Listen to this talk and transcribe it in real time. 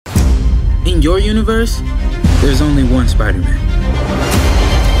In your universe, there's only one Spider-Man.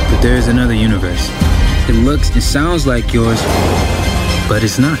 But there is another universe. It looks and sounds like yours, but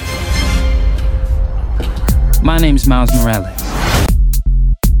it's not. My name's Miles Morales.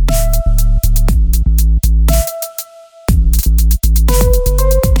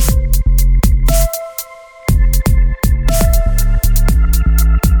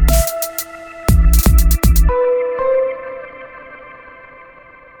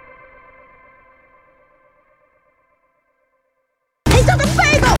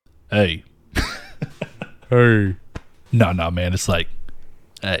 Hey. Hey. No, man. It's like,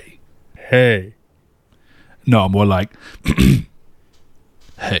 hey. Hey. No, more like,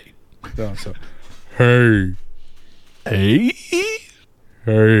 hey. No, so, hey. Hey.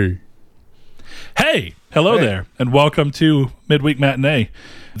 Hey. Hey. Hello Hey. there, and welcome to Midweek Matinee,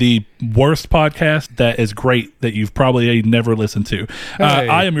 the worst podcast that is great that you've probably never listened to. Hey.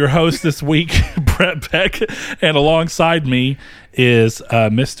 I am your host this week, Brett Beck, and alongside me is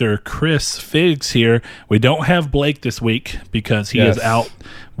Mr. Chris Figs here. We don't have Blake this week because he is out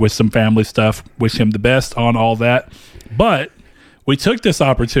with some family stuff. Wish him the best on all that. But we took this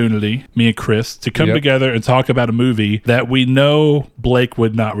opportunity, me and Chris, to come together and talk about a movie that we know Blake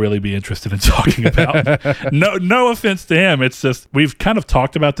would not really be interested in talking about. No offense to him. It's just we've kind of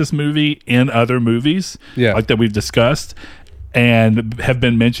talked about this movie in other movies like that we've discussed and have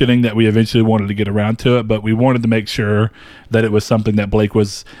been mentioning that we eventually wanted to get around to it, but we wanted to make sure that it was something that Blake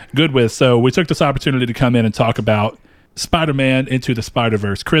was good with. So we took this opportunity to come in and talk about Spider-Man Into the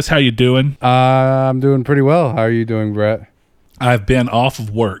Spider-Verse. Chris, how you doing? I'm doing pretty well. How are you doing, Brett? I've been off of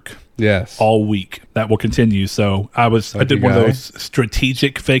work all week. That will continue. So I did one of those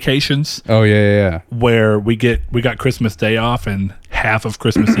strategic vacations. Oh yeah. Where we got Christmas Day off and half of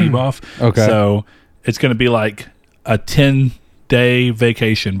Christmas Eve off. Okay. So it's going to be like a 10-day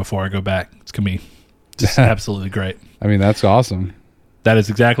vacation before I go back. It's going to be just absolutely great. I mean, that's awesome. That is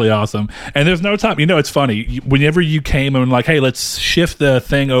exactly awesome. And there's no time. You know, it's funny. Whenever you came and like, hey, let's shift the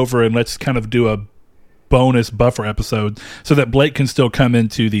thing over and let's kind of do a bonus buffer episode so that Blake can still come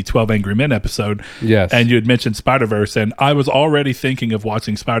into the 12 Angry Men episode. Yes. And you had mentioned Spider-Verse, and I was already thinking of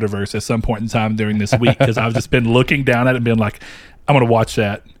watching Spider-Verse at some point in time during this week because I've just been looking down at it and being like, I'm going to watch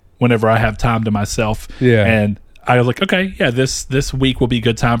that whenever I have time to myself. Yeah. And I was like, okay, yeah, this week will be a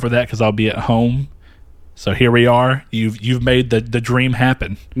good time for that because I'll be at home. So here we are. You've made the dream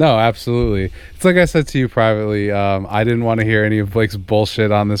happen. No, absolutely. It's like I said to you privately. I didn't want to hear any of Blake's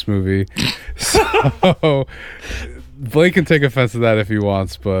bullshit on this movie. So Blake can take offense to that if he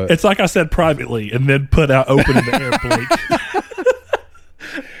wants, but it's like I said privately and then put out open in the air, Blake.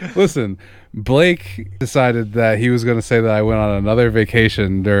 Listen, Blake decided that he was going to say that I went on another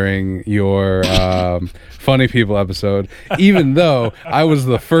vacation during your Funny People episode, even though I was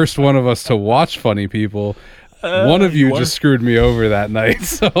the first one of us to watch Funny People. One of you just screwed me over that night,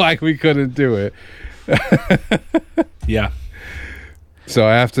 so we couldn't do it. Yeah. So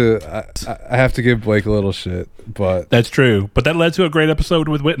I have to give Blake a little shit, but that's true. But that led to a great episode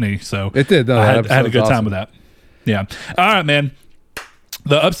with Whitney, so it did. No, I had a good time with that. Yeah. All right, man.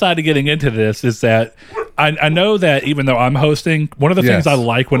 The upside of getting into this is that I know that even though I'm hosting, one of the things I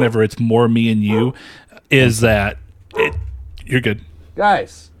like whenever it's more me and you is that you're good.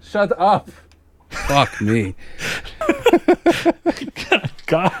 Guys, shut up. Fuck me.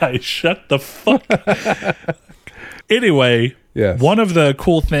 Guys, shut the fuck up. Anyway, one of the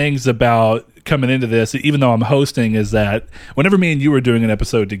cool things about coming into this, even though I'm hosting, is that whenever me and you were doing an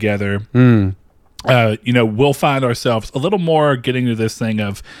episode together, we'll find ourselves a little more getting to this thing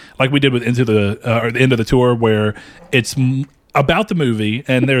of like we did with Into the End of the Tour, where it's about the movie,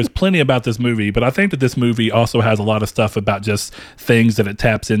 and there's plenty about this movie, but I think that this movie also has a lot of stuff about just things that it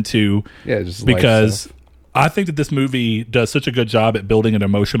taps into. Yeah, just because I think that this movie does such a good job at building an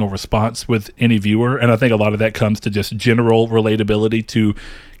emotional response with any viewer, and I think a lot of that comes to just general relatability to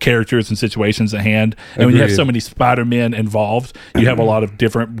characters and situations at hand. And when you have so many Spider-Men involved, you have a lot of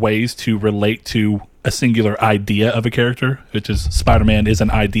different ways to relate to a singular idea of a character, which is Spider-Man is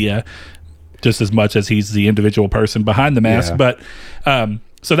an idea just as much as he's the individual person behind the mask. But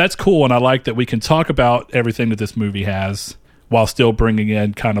so that's cool, and I like that we can talk about everything that this movie has while still bringing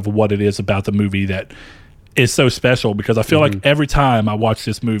in kind of what it is about the movie that is so special, because I feel like every time I watch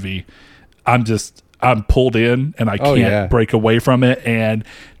this movie, I'm pulled in and I can't break away from it. And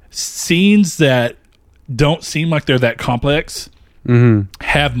scenes that don't seem like they're that complex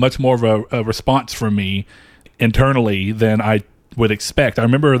have much more of a response from me internally than I would expect. I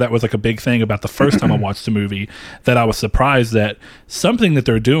remember that was like a big thing about the first time I watched the movie, that I was surprised that something that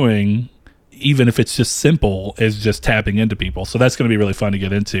they're doing, even if it's just simple, is just tapping into people. So that's going to be really fun to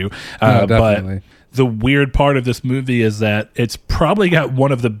get into. Definitely. But the weird part of this movie is that it's probably got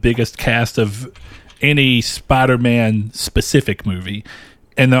one of the biggest cast of any Spider-Man specific movie.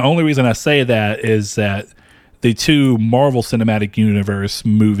 And the only reason I say that is that the two Marvel Cinematic Universe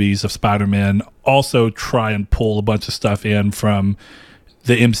movies of Spider-Man also try and pull a bunch of stuff in from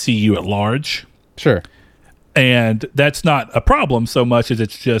the MCU at large. Sure. And that's not a problem so much as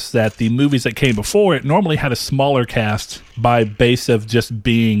it's just that the movies that came before it normally had a smaller cast by base of just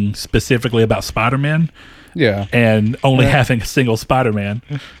being specifically about Spider-Man. Yeah. And only having a single Spider-Man.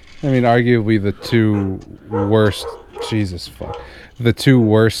 I mean, arguably the two worst the two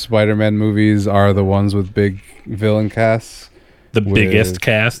worst Spider-Man movies are the ones with big villain casts. The biggest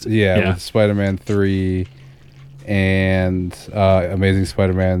cast? Yeah, with Spider-Man 3 and Amazing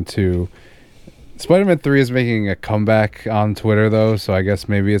Spider-Man 2. Spider-Man 3 is making a comeback on Twitter, though, so I guess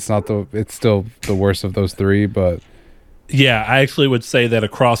maybe it's still the worst of those three, but... Yeah, I actually would say that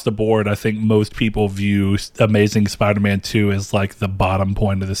across the board, I think most people view Amazing Spider-Man 2 as like the bottom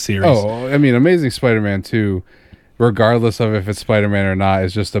point of the series. Oh, I mean, Amazing Spider-Man 2, regardless of if it's Spider-Man or not,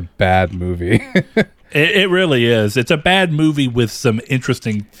 is just a bad movie. It really is. It's a bad movie with some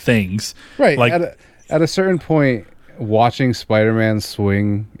interesting things. Right. Like, at a certain point, watching Spider-Man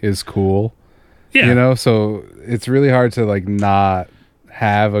swing is cool. yeah. You know, so it's really hard to not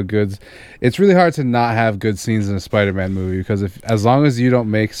have it's really hard to not have good scenes in a Spider-Man movie, because as long as you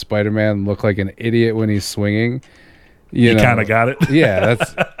don't make Spider-Man look like an idiot when he's swinging, you know, kind of got it. Yeah,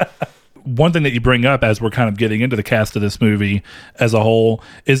 that's one thing that you bring up as we're kind of getting into the cast of this movie as a whole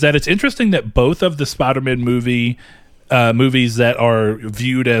is that it's interesting that both of the Spider-Man movies that are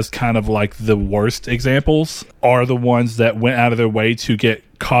viewed as kind of like the worst examples are the ones that went out of their way to get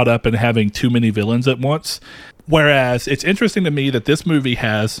caught up in having too many villains at once. Whereas it's interesting to me that this movie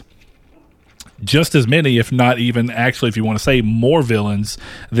has just as many, if not even actually, if you want to say more villains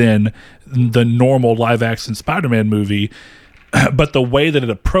than the normal live action Spider-Man movie. But the way that it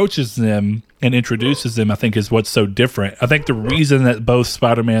approaches them and introduces them, I think, is what's so different. I think the reason that both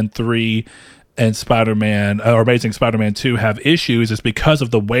Spider-Man 3 and Amazing Spider-Man 2 have issues is because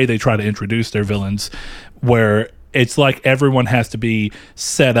of the way they try to introduce their villains, where it's like everyone has to be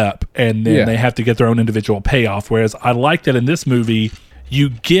set up and then they have to get their own individual payoff. Whereas I like that in this movie, you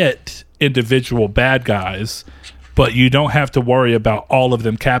get individual bad guys, but you don't have to worry about all of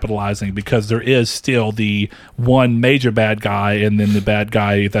them capitalizing, because there is still the one major bad guy and then the bad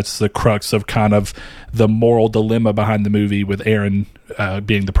guy that's the crux of kind of the moral dilemma behind the movie, with Aaron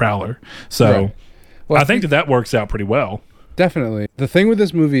being the Prowler. So right. Well, I think that works out pretty well. Definitely. The thing with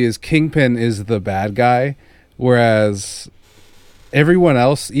this movie is Kingpin is the bad guy, whereas everyone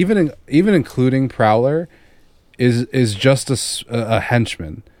else, even including Prowler, is just a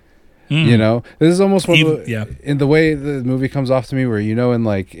henchman. You know, this is almost one of in the way the movie comes off to me, where, you know,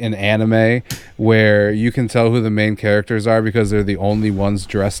 in anime, where you can tell who the main characters are because they're the only ones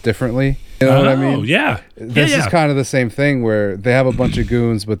dressed differently. You know what I mean? Yeah. This is kind of the same thing, where they have a bunch of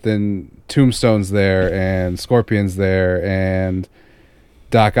goons, but then Tombstone's there, and Scorpion's there, and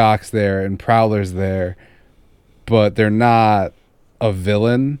Doc Ock's there, and Prowler's there, but they're not a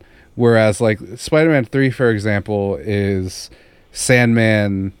villain. Whereas, like, Spider-Man 3, for example, is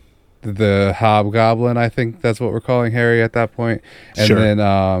Sandman, the Hobgoblin, I think that's what we're calling Harry at that point, and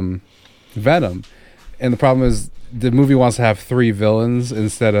then Venom. And the problem is the movie wants to have three villains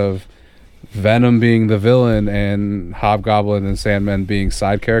instead of Venom being the villain and Hobgoblin and Sandman being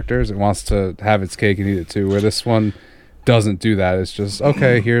side characters. It wants to have its cake and eat it too, where this one doesn't do that. It's just,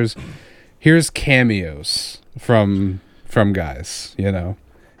 okay, here's cameos from guys, you know,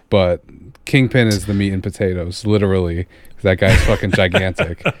 but Kingpin is the meat and potatoes, literally. That guy's fucking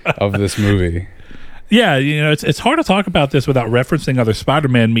gigantic of this movie. Yeah, you know, it's hard to talk about this without referencing other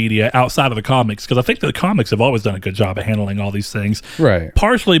Spider-Man media outside of the comics, because I think the comics have always done a good job of handling all these things. Right.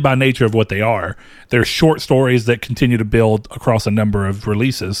 Partially by nature of what they are. They're short stories that continue to build across a number of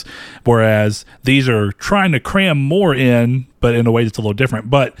releases, whereas these are trying to cram more in, but in a way that's a little different.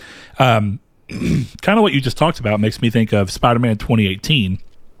 But kind of what you just talked about makes me think of Spider-Man 2018.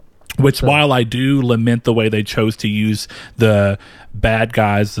 Which, while I do lament the way they chose to use the bad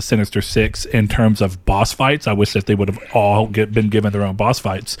guys, the Sinister Six, in terms of boss fights, I wish that they would have all been given their own boss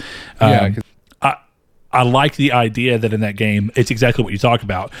fights. I like the idea that in that game, it's exactly what you talk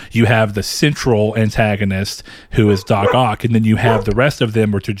about. You have the central antagonist, who is Doc Ock, and then you have the rest of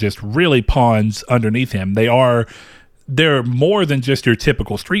them, which are just really pawns underneath him. They're more than just your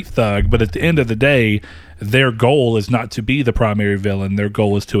typical street thug, but at the end of the day, their goal is not to be the primary villain. Their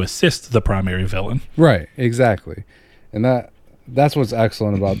goal is to assist the primary villain. Right, exactly. And that's what's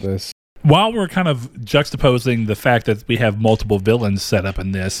excellent about this. while we're kind of juxtaposing the fact that we have multiple villains set up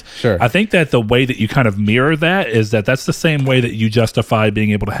in this, Sure. I think that the way that you kind of mirror that is that that's the same way that you justify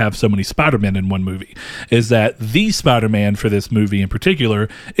being able to have so many Spider-Men in one movie, is that the Spider-Man for this movie in particular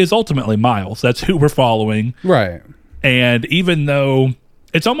is ultimately Miles. That's who we're following. Right. And even though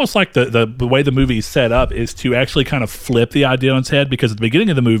it's almost like the way the movie is set up is to actually kind of flip the idea on its head, because at the beginning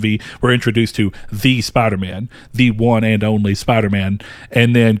of the movie, we're introduced to the Spider-Man, the one and only Spider-Man.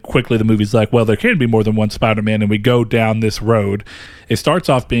 And then quickly the movie's like, well, there can be more than one Spider-Man. And we go down this road. It starts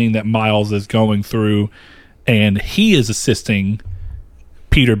off being that Miles is going through and he is assisting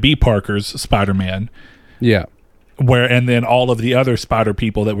Peter B. Parker's Spider-Man. Yeah. And then all of the other Spider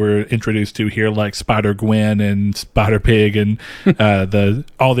people that we're introduced to here, like Spider Gwen and Spider Pig and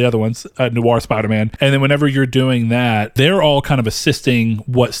all the other ones, Noir Spider-Man. And then whenever you're doing that, they're all kind of assisting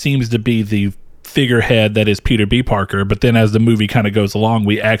what seems to be the figurehead that is Peter B. Parker. But then as the movie kind of goes along,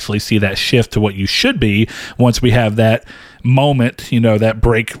 we actually see that shift to what you should be once we have that moment, that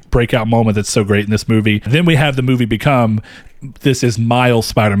breakout moment that's so great in this movie. Then we have the movie become, this is Miles'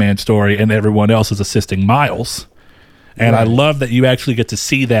 Spider-Man story, and everyone else is assisting Miles. And I love that you actually get to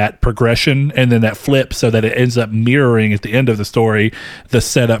see that progression and then that flip, so that it ends up mirroring at the end of the story the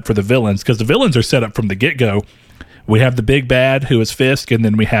setup for the villains, because the villains are set up from the get-go. We have the big bad, who is Fisk, and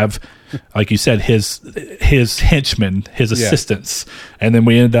then we have, like you said, his henchmen, his assistants. And then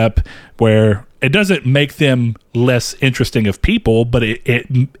we end up where it doesn't make them less interesting of people, but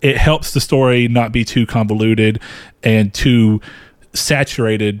it helps the story not be too convoluted and too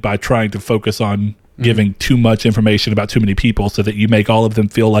saturated by trying to focus on giving too much information about too many people, so that you make all of them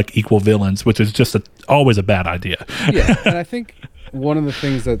feel like equal villains, which is just always a bad idea. Yeah, and I think one of the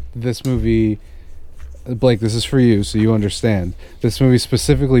things that this movie, Blake, this is for you, so you understand. This movie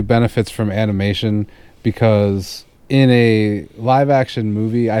specifically benefits from animation, because in a live-action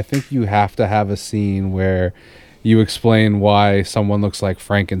movie, I think you have to have a scene where you explain why someone looks like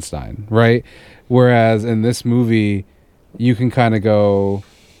Frankenstein, right? Whereas in this movie, you can kind of go...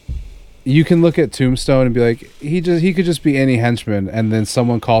 You can look at Tombstone and be like, he could just be any henchman, and then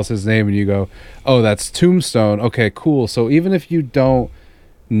someone calls his name and you go, oh, that's Tombstone. Okay, cool. So even if you don't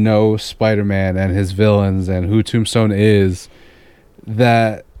know Spider-Man and his villains and who Tombstone is,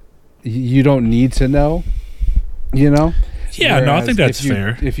 that you don't need to know, Yeah, Whereas no, I think that's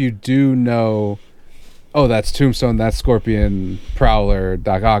fair. If you do know, oh, that's Tombstone, that's Scorpion, Prowler,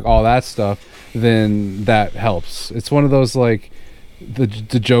 Doc Ock, all that stuff, then that helps. It's one of those, like, the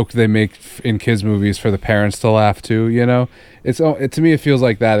joke they make in kids movies for the parents to laugh to, to me it feels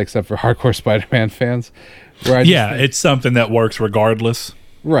like that, except for hardcore Spider-Man fans, where it's something that works regardless.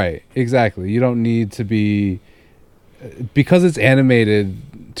 Right, exactly. You don't need to be, because it's animated.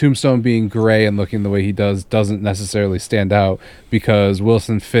 Tombstone being gray and looking the way he does doesn't necessarily stand out, because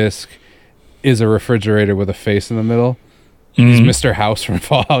Wilson Fisk is a refrigerator with a face in the middle. He's Mr. House from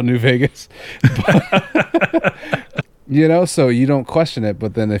Fallout New Vegas. So you don't question it,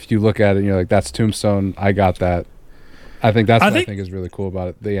 but then if you look at it and you're like, that's Tombstone, I got that. I think that's what I think is really cool about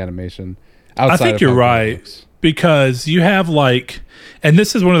it, the animation. I think you're right, because you have and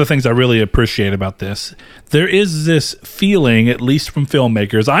this is one of the things I really appreciate about this. There is this feeling, at least from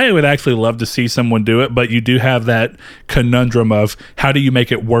filmmakers, I would actually love to see someone do it, but you do have that conundrum of how do you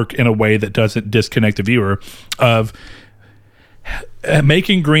make it work in a way that doesn't disconnect the viewer, of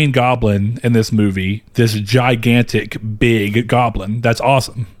making Green Goblin in this movie this gigantic big goblin. That's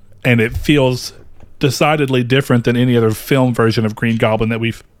awesome, and it feels decidedly different than any other film version of Green Goblin that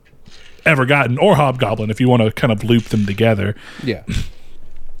we've ever gotten, or Hobgoblin if you want to kind of loop them together. Yeah.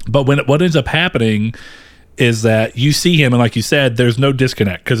 But what ends up happening is that you see him, and like you said, there's no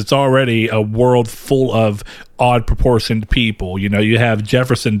disconnect, because it's already a world full of odd proportioned people. You have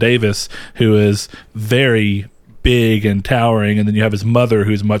Jefferson Davis, who is very big and towering, and then you have his mother,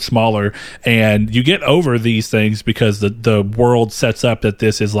 who's much smaller, and you get over these things because the world sets up that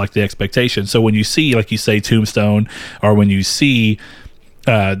this is like the expectation. So when you see, like you say, Tombstone, or when you see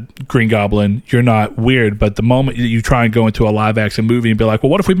Green Goblin, you're not weird. But the moment you try and go into a live action movie and be like,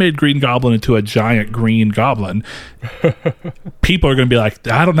 well, what if we made Green Goblin into a giant green goblin? People are going to be like,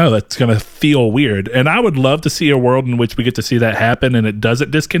 I don't know, that's going to feel weird. And I would love to see a world in which we get to see that happen and it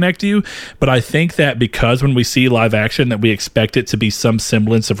doesn't disconnect you. But I think that because when we see live action, that we expect it to be some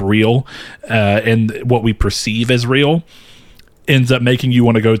semblance of real, and what we perceive as real ends up making you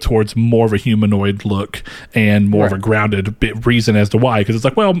want to go towards more of a humanoid look and more of a grounded reason as to why. Because it's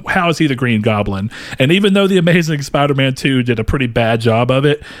like, well, how is he the Green Goblin? And even though The Amazing Spider-Man 2 did a pretty bad job of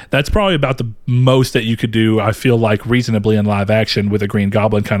it, that's probably about the most that you could do, I feel like, reasonably in live action with a Green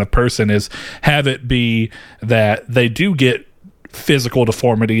Goblin kind of person, is have it be that they do get physical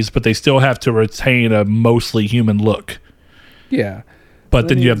deformities, but they still have to retain a mostly human look. Yeah. But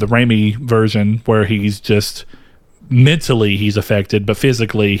then you have the Raimi version where he's just mentally he's affected, but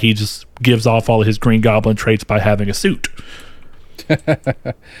physically he just gives off all of his Green Goblin traits by having a suit.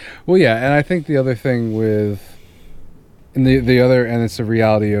 Well, yeah, and I think the other thing with and it's a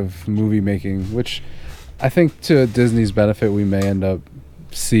reality of movie making, which I think to Disney's benefit we may end up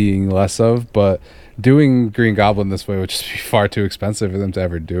seeing less of, but doing Green Goblin this way would just be far too expensive for them to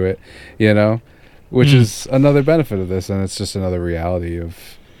ever do it, which is another benefit of this, and it's just another reality of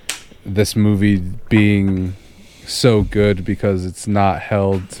this movie being so good because it's not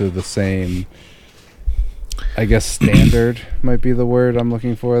held to the same, I guess, standard might be the word I'm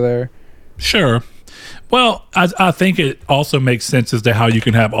looking for there. Sure. Well, I think it also makes sense as to how you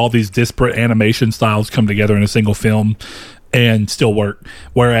can have all these disparate animation styles come together in a single film and still work.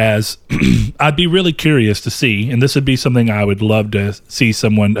 Whereas I'd be really curious to see, and this would be something I would love to see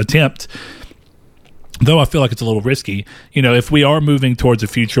someone attempt, though I feel like it's a little risky. If we are moving towards a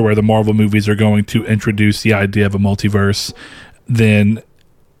future where the Marvel movies are going to introduce the idea of a multiverse, then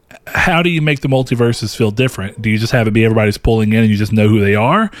how do you make the multiverses feel different? Do you just have it be everybody's pulling in and you just know who they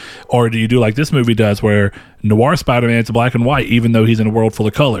are? Or do you do like this movie does where Noir Spider-Man's black and white even though he's in a world full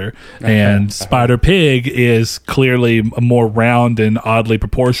of color, and Spider-Pig is clearly more round and oddly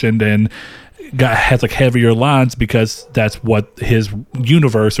proportioned and has like heavier lines because that's what his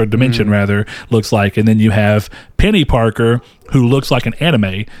universe or dimension rather looks like. And then you have Penny Parker, who looks like an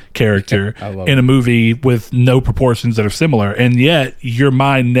anime character in a movie with no proportions that are similar, and yet your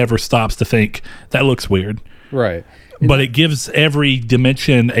mind never stops to think that looks weird, right? But it gives every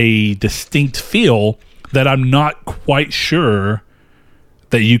dimension a distinct feel that I'm not quite sure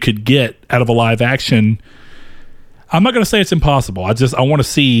that you could get out of a live action. I'm not going to say it's impossible. I want to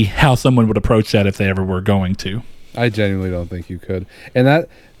see how someone would approach that if they ever were going to. I genuinely don't think you could. And that's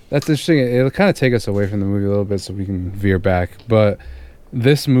interesting. It'll kind of take us away from the movie a little bit so we can veer back. But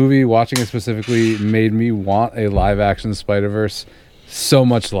this movie, watching it specifically, made me want a live action Spider-Verse so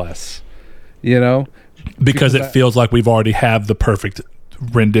much less. Because it feels like we've already have the perfect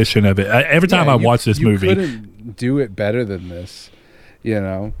rendition of it. Every time I watch this movie, you couldn't do it better than this.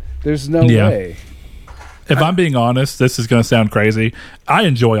 There's no way. If I'm being honest, this is going to sound crazy. I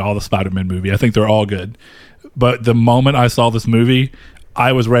enjoy all the Spider-Man movie. I think they're all good. But the moment I saw this movie,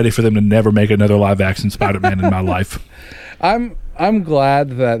 I was ready for them to never make another live-action Spider-Man in my life. I'm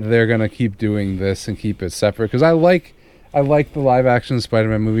glad that they're going to keep doing this and keep it separate, because I like the live-action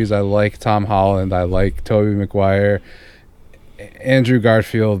Spider-Man movies. I like Tom Holland. I like Tobey Maguire. Andrew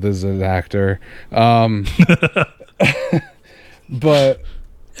Garfield is an actor. But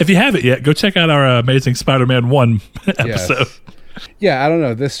if you haven't yet, go check out our Amazing Spider-Man 1 episode. Yes. Yeah, I don't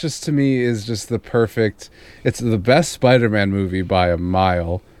know. This just to me is just it's the best Spider-Man movie by a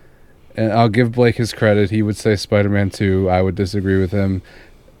mile. And I'll give Blake his credit. He would say Spider-Man 2. I would disagree with him.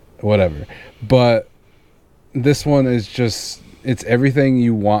 Whatever. But this one is it's everything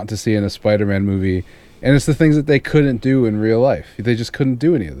you want to see in a Spider-Man movie. And it's the things that they couldn't do in real life. They just couldn't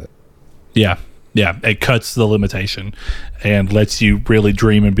do any of it. Yeah. Yeah, it cuts the limitation and lets you really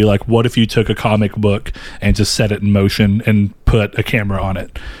dream and be like, what if you took a comic book and just set it in motion and put a camera on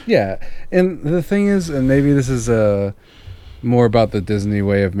it? Yeah, and the thing is, and maybe this is more about the Disney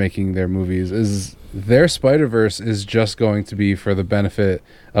way of making their movies, is their Spider-Verse is just going to be for the benefit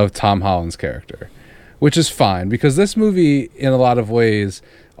of Tom Holland's character, which is fine, because this movie, in a lot of ways,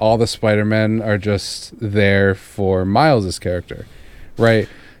 all the Spider-Men are just there for Miles' character, right?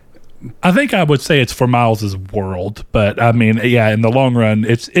 I think I would say it's for Miles' world, but I mean, yeah, in the long run,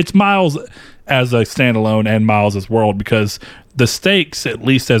 it's Miles as a standalone and Miles' world, because the stakes, at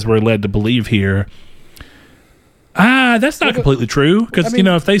least as we're led to believe here, that's not completely true. Because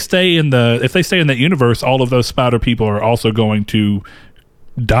if they stay in that universe, all of those Spider people are also going to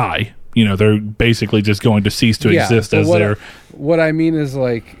die. They're basically just going to cease to exist as their. What I mean is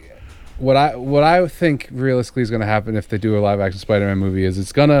like. What I think realistically is going to happen if they do a live action Spider-Man movie is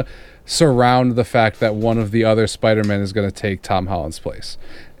it's going to surround the fact that one of the other Spider-Men is going to take Tom Holland's place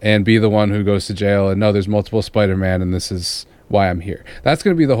and be the one who goes to jail, and no, there's multiple Spider-Man and this is why I'm here. That's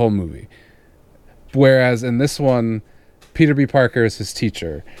going to be the whole movie. Whereas in this one, Peter B. Parker is his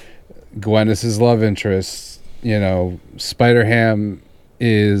teacher, Gwen is his love interest, Spider-Ham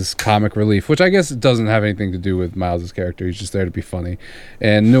is comic relief, which I guess doesn't have anything to do with Miles' character. He's just there to be funny.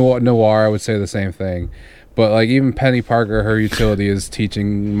 And Noir, I would say the same thing. But like even Penny Parker, her utility is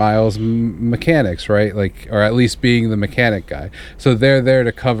teaching Miles mechanics, right? Like, or at least being the mechanic guy. So they're there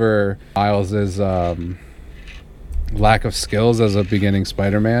to cover Miles's lack of skills as a beginning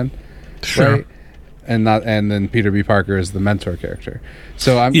Spider-Man, sure. Right? and then Peter B. Parker is the mentor character.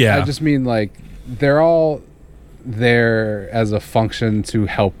 So I just mean like they're all there as a function to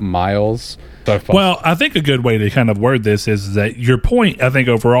help Miles. Well, I think a good way to kind of word this is that your point, I think,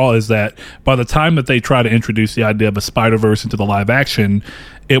 overall is that by the time that they try to introduce the idea of a Spider-Verse into the live action,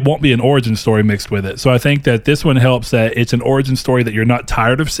 it won't be an origin story mixed with it. So I think that this one helps that it's an origin story that you're not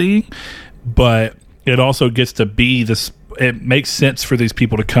tired of seeing, but it also gets to be this. It makes sense for these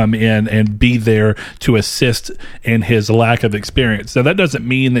people to come in and be there to assist in his lack of experience. Now, that doesn't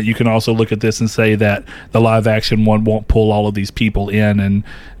mean that you can also look at this and say that the live action one won't pull all of these people in and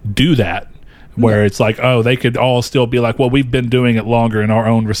do that. Where it's like, oh, they could all still be like, well, we've been doing it longer in our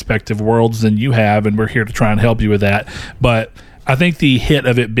own respective worlds than you have, and we're here to try and help you with that. But I think the hit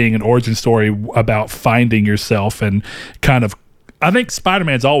of it being an origin story about finding yourself and kind of, I think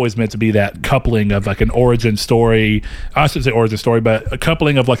Spider-Man's always meant to be that coupling of like an origin story. I shouldn't say origin story, but a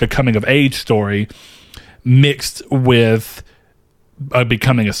coupling of like a coming of age story mixed with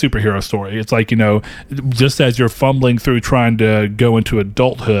becoming a superhero story. It's like, just as you're fumbling through trying to go into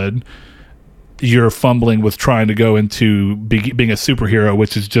adulthood, you're fumbling with trying to go into being a superhero,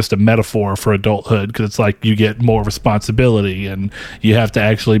 which is just a metaphor for adulthood, because it's like you get more responsibility and you have to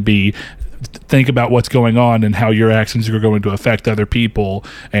actually think about what's going on and how your actions are going to affect other people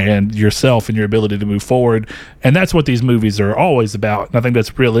and yourself and your ability to move forward. And that's what these movies are always about. And I think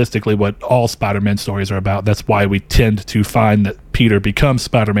that's realistically what all Spider-Man stories are about. That's why we tend to find that Peter becomes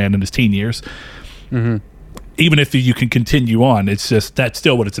Spider-Man in his teen years. Mm-hmm. Even if you can continue on, it's just that's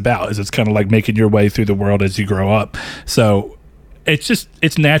still what it's about. Is it's kind of like making your way through the world as you grow up. So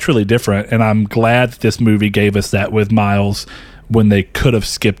it's naturally different, and I'm glad that this movie gave us that with Miles when they could have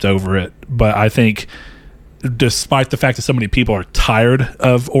skipped over it. But I think, despite the fact that so many people are tired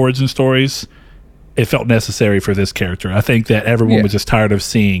of origin stories, it felt necessary for this character. I think that everyone was just tired of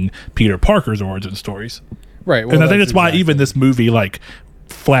seeing Peter Parker's origin stories, right? Well, and I think that's why even this movie, like,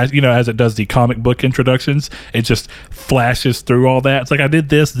 flash, as it does the comic book introductions, it just flashes through all that. It's like I did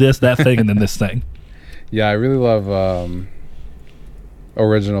this, that thing, and then this thing. Yeah, I really love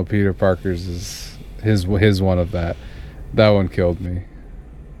original Peter Parker's his one of that. That one killed me.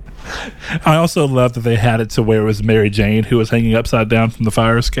 I also love that they had it to where it was Mary Jane who was hanging upside down from the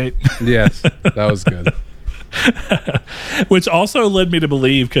fire escape. Yes, that was good. Which also led me to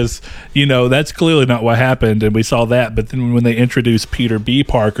believe, because that's clearly not what happened, and we saw that, but then when they introduced Peter B.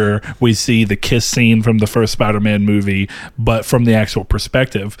 Parker, we see the kiss scene from the first Spider-Man movie, but from the actual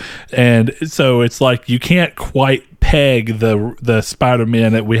perspective. And so it's like you can't quite peg the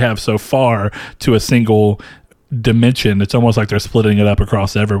Spider-Man that we have so far to a single dimension. It's almost like they're splitting it up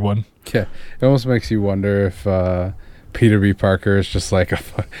across everyone. Yeah, it almost makes you wonder if Peter B. Parker is just like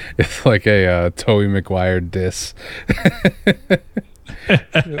a Tobey Maguire diss.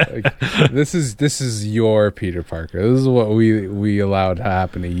 Like, this is your Peter Parker. This is what we allowed to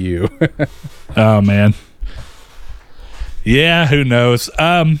happen to you. Oh man. Yeah, who knows?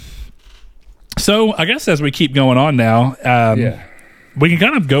 So I guess as we keep going on now, we can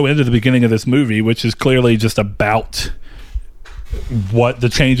kind of go into the beginning of this movie, which is clearly just about what the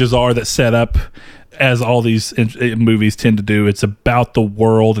changes are that set up, as all these movies tend to do. It's about the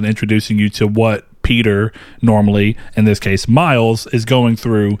world and introducing you to what Peter, normally, in this case Miles, is going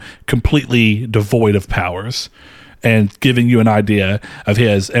through, completely devoid of powers, and giving you an idea of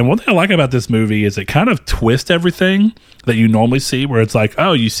his. And one thing I like about this movie is it kind of twists everything that you normally see, where it's like,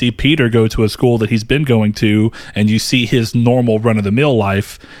 oh, you see Peter go to a school that he's been going to, and you see his normal run-of-the-mill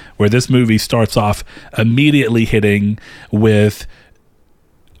life, where this movie starts off immediately hitting with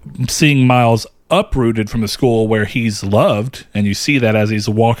seeing Miles uprooted from the school where he's loved, and you see that as he's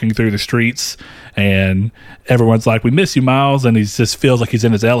walking through the streets, and everyone's like, we miss you, Miles, and he just feels like he's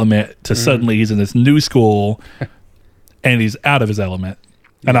in his element, to suddenly he's in this new school and he's out of his element.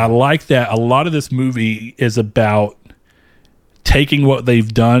 And I like that a lot of this movie is about taking what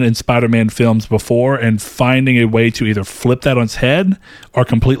they've done in Spider-Man films before and finding a way to either flip that on its head or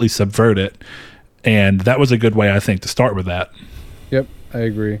completely subvert it. And that was a good way, I think, to start with that. Yep, I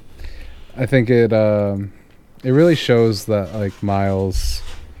agree. I think it really shows that, like, Miles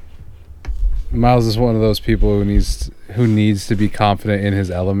is one of those people who needs to be confident in his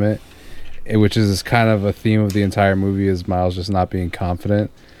element, which is kind of a theme of the entire movie, is Miles just not being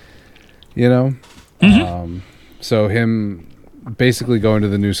confident, Mm-hmm. So him basically going to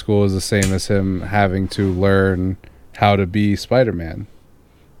the new school is the same as him having to learn how to be Spider-Man.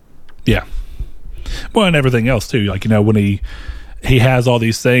 Yeah. Well, and everything else too, like, when he has all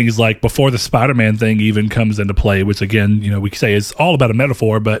these things, like before the Spider-Man thing even comes into play, which again, we say is all about a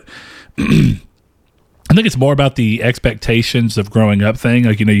metaphor, but I think it's more about the expectations of growing up thing.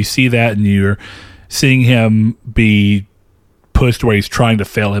 Like, you see that and you're seeing him be pushed where he's trying to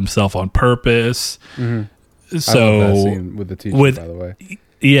fail himself on purpose. Mm-hmm. So I love that scene with the teacher, by the way.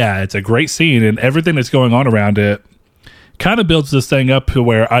 Yeah, it's a great scene, and everything that's going on around it kind of builds this thing up to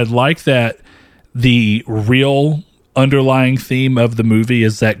where I like that the real underlying theme of the movie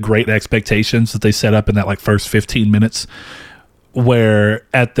is that great expectations that they set up in that like first 15 minutes, where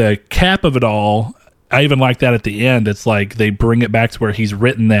at the cap of it all, I even like that at the end. It's like they bring it back to where he's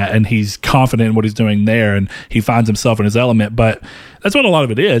written that and he's confident in what he's doing there and he finds himself in his element. But that's what a lot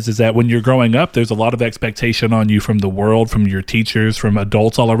of it is that when you're growing up, there's a lot of expectation on you from the world, from your teachers, from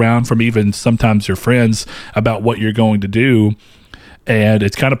adults all around, from even sometimes your friends about what you're going to do. And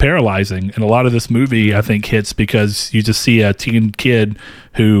it's kind of paralyzing. And a lot of this movie, I think, hits because you just see a teen kid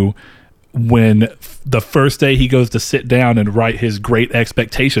who, when the first day he goes to sit down and write his great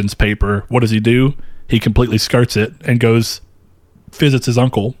expectations paper, what does he do? He completely skirts it and goes visits his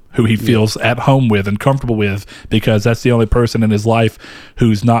uncle, who he feels at home with and comfortable with, because that's the only person in his life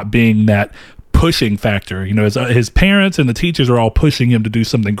who's not being that pushing factor. You know, his parents and the teachers are all pushing him to do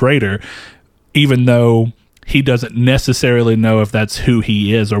something greater, even though he doesn't necessarily know if that's who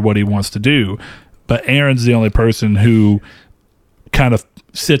he is or what he wants to do. But Aaron's the only person who kind of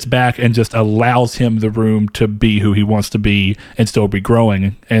sits back and just allows him the room to be who he wants to be and still be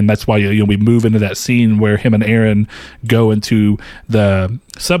growing. And that's why we move into that scene where him and Aaron go into the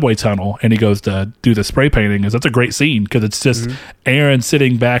subway tunnel and he goes to do the spray painting. That's a great scene because it's just Aaron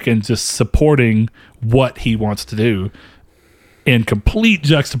sitting back and just supporting what he wants to do in complete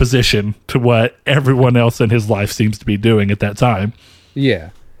juxtaposition to what everyone else in his life seems to be doing at that time.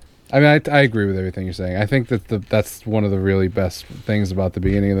 Yeah. I mean, I agree with everything you're saying. I think that that's one of the really best things about the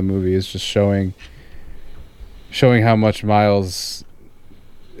beginning of the movie is just showing how much Miles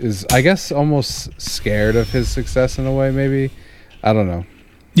is, I guess, almost scared of his success in a way, maybe. I don't know.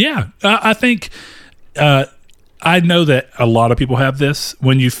 Yeah, I think I know that a lot of people have this.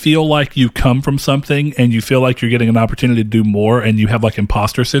 When you feel like you come from something and you feel like you're getting an opportunity to do more and you have like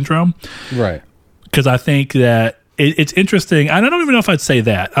imposter syndrome. Right. Because I think that it's interesting. I don't even know if I'd say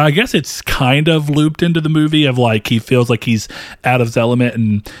that. I guess it's kind of looped into the movie of like he feels like he's out of his element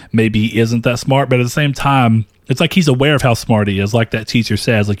and maybe he isn't that smart. But at the same time, it's like he's aware of how smart he is. Like that teacher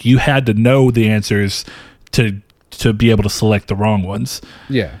says, like you had to know the answers to be able to select the wrong ones.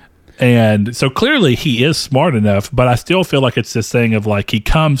 Yeah. And so clearly he is smart enough, but I still feel like it's this thing of like he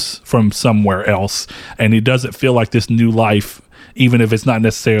comes from somewhere else and he doesn't feel like this new life, even if it's not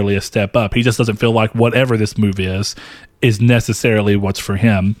necessarily a step up. He just doesn't feel like whatever this move is necessarily what's for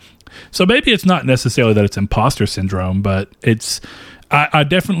him. So maybe it's not necessarily that it's imposter syndrome, but it's I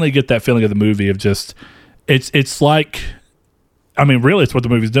definitely get that feeling of the movie of just it's like, I mean, really, it's what the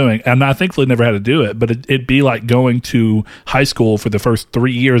movie's doing. And I thankfully never had to do it, but it'd be like going to high school for the first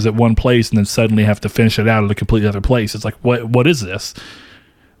 3 years at one place and then suddenly have to finish it out at a completely other place. It's like, what is this?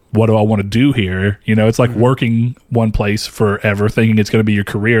 What do I want to do here? You know, it's like working one place forever, thinking it's going to be your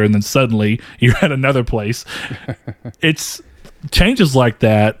career, and then suddenly you're at another place. It's changes like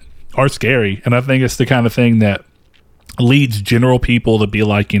that are scary. And I think it's the kind of thing that leads general people to be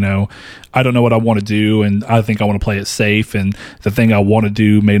like, you know, I don't know what I want to do and I think I want to play it safe, and the thing I want to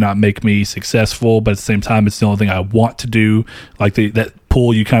do may not make me successful, but at the same time it's the only thing I want to do. Like that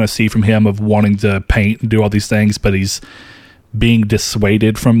pull you kind of see from him of wanting to paint and do all these things, but he's being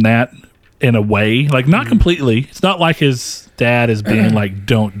dissuaded from that in a way, like not completely. It's not like his dad is being like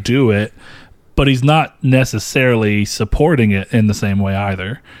don't do it, but he's not necessarily supporting it in the same way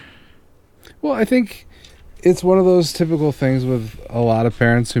either. Well, I think it's one of those typical things with a lot of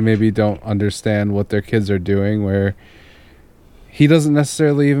parents who maybe don't understand what their kids are doing, where he doesn't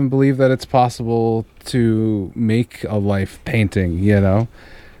necessarily even believe that it's possible to make a life painting, you know?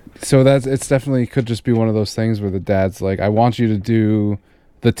 So it's definitely could just be one of those things where the dad's like, I want you to do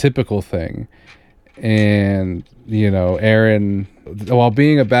the typical thing. And, you know, Aaron, while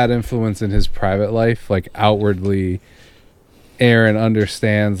being a bad influence in his private life, like outwardly, Aaron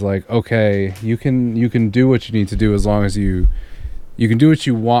understands like, okay, you can do what you need to do as long as you can do what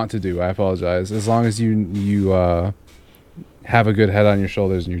you want to do. I apologize. As long as you have a good head on your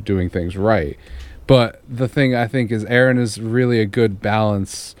shoulders and you're doing things right. But the thing I think is Aaron is really a good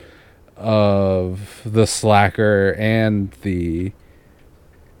balance of the slacker and the,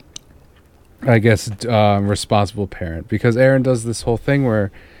 I guess, responsible parent, because Aaron does this whole thing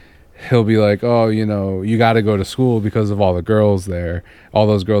where he'll be like, oh, you know, you got to go to school because of all the girls there. All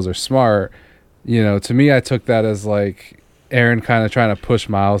those girls are smart. You know, to me, I took that as like Aaron kind of trying to push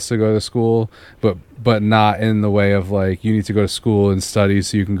Miles to go to school, but not in the way of like, you need to go to school and study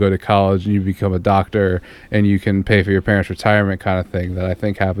so you can go to college and you become a doctor and you can pay for your parents' retirement kind of thing that I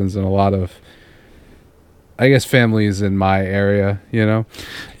think happens in a lot of I guess families in my area, you know?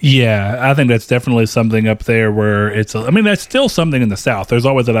 Yeah, I think that's definitely something up there where that's still something in the South. There's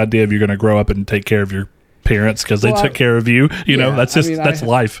always that idea of you're going to grow up and take care of your parents because they took care of you. You know, that's just, that's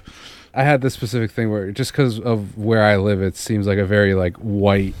life. I had this specific thing where just because of where I live, it seems like a very like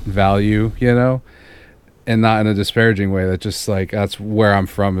white value, you know? And not in a disparaging way. That just like, that's where I'm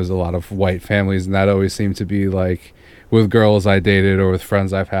from, is a lot of white families. And that always seemed to be like, with girls I dated or with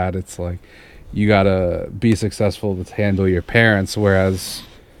friends I've had, it's like, you gotta be successful to handle your parents. Whereas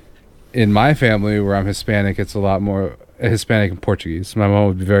in my family, where I'm Hispanic, it's a lot more Hispanic and Portuguese. My mom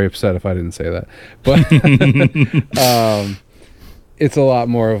would be very upset if I didn't say that. But it's a lot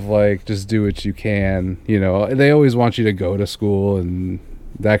more of like, just do what you can. You know, they always want you to go to school and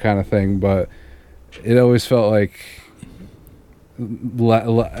that kind of thing. But it always felt like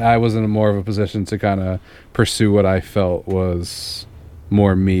I was in more of a position to kind of pursue what I felt was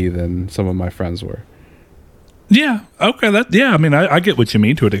more me than some of my friends were. Yeah. Okay. I mean, I get what you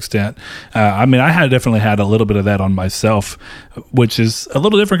mean to an extent. I mean, I had definitely had a little bit of that on myself, which is a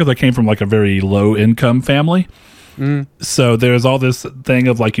little different because I came from like a very low income family. Mm. So there's all this thing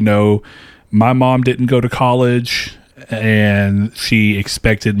of like, you know, my mom didn't go to college and she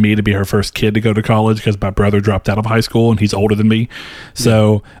expected me to be her first kid to go to college because my brother dropped out of high school and he's older than me.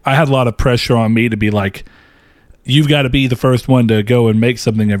 So I had a lot of pressure on me to be like, you've got to be the first one to go and make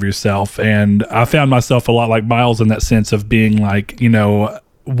something of yourself. And I found myself a lot like Miles in that sense of being like, you know,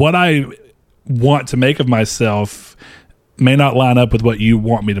 what I want to make of myself may not line up with what you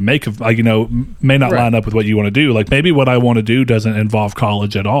want me to make of, like, you know, may not line up with what you want to do. Like maybe what I want to do doesn't involve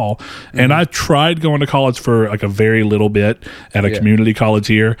college at all. Mm-hmm. And I tried going to college for like a very little bit at a community college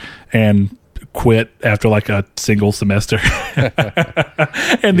here and quit after like a single semester.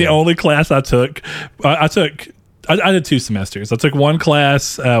 And the only class I took, I did 2 semesters. I took one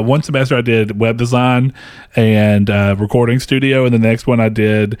class. One semester I did web design and recording studio, and the next one I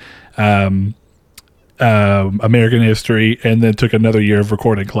did American history, and then took another year of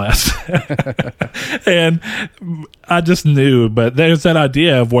recording class. And I just knew, but there's that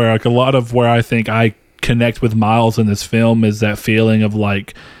idea of where like a lot of where I think I connect with Miles in this film is that feeling of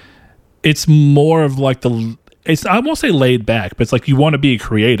like, it's more of like I won't say laid back, but it's like you want to be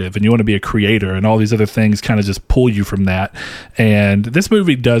creative and you want to be a creator, and all these other things kind of just pull you from that. And this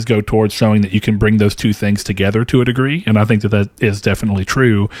movie does go towards showing that you can bring those two things together to a degree. And I think that is definitely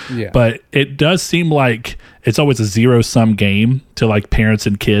true. Yeah. But it does seem like it's always a zero-sum game to like parents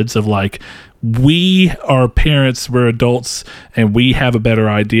and kids of like, we are parents, we're adults, and we have a better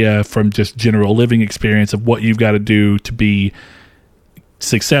idea from just general living experience of what you've got to do to be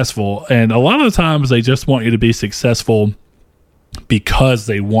successful. And a lot of the times they just want you to be successful because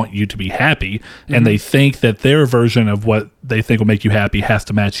they want you to be happy, and they think that their version of what they think will make you happy has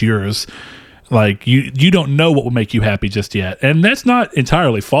to match yours. Like you don't know what will make you happy just yet, and that's not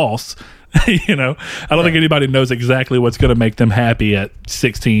entirely false. You know, I don't think anybody knows exactly what's going to make them happy at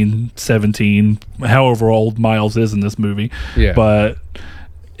 16, 17, however old Miles is in this movie. But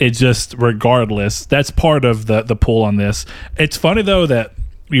it just, regardless, that's part of the pull on this. It's funny though that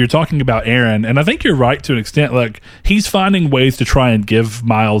you're talking about Aaron, and I think you're right to an extent. Like, he's finding ways to try and give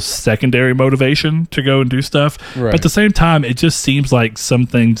Miles secondary motivation to go and do stuff. But at the same time, it just seems like some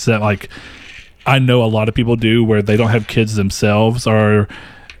things that like I know a lot of people do where they don't have kids themselves or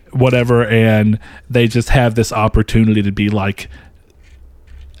whatever, and they just have this opportunity to be like,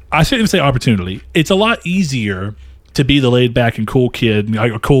 I shouldn't even say opportunity. It's a lot easier to be the laid back and cool kid,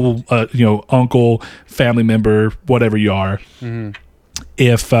 like a cool, uncle, family member, whatever you are,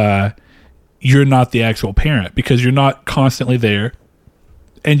 if you're not the actual parent, because you're not constantly there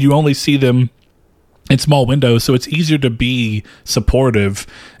and you only see them in small windows. So it's easier to be supportive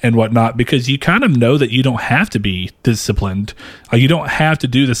and whatnot because you kind of know that you don't have to be disciplined. You don't have to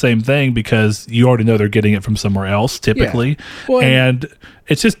do the same thing because you already know they're getting it from somewhere else typically. And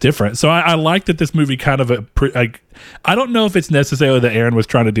it's just different. So I like that this movie kind of I don't know if it's necessarily that Aaron was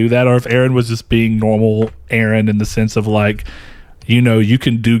trying to do that or if Aaron was just being normal Aaron in the sense of like, you know, you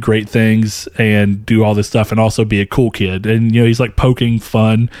can do great things and do all this stuff and also be a cool kid. And, you know, he's like poking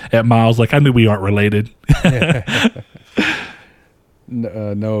fun at Miles. Like, I knew we aren't related.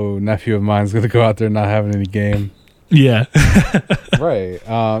 No nephew of mine's going to go out there not having any game. Yeah. Right.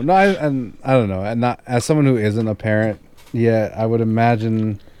 I don't know. And not as someone who isn't a parent yet, I would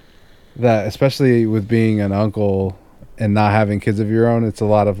imagine that, especially with being an uncle and not having kids of your own, it's a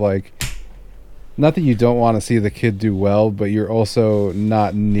lot of like, not that you don't want to see the kid do well, but you're also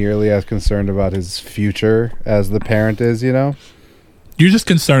not nearly as concerned about his future as the parent is, you know? You're just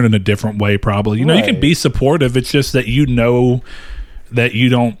concerned in a different way, probably. You know, you can be supportive. It's just that you know that you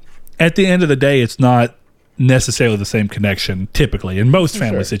don't, at the end of the day, it's not necessarily the same connection typically in most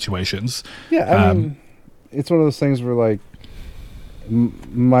family situations. Yeah, I mean, it's one of those things where like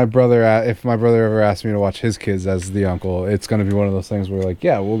my brother, if my brother ever asked me to watch his kids as the uncle, it's going to be one of those things where like,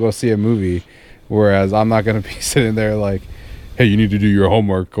 yeah, we'll go see a movie, whereas I'm not going to be sitting there like, hey, you need to do your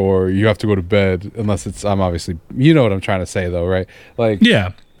homework or you have to go to bed, unless I'm obviously, you know what I'm trying to say though, right? Like,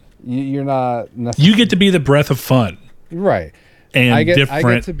 yeah, you're not you get to be the breath of fun, right? And I get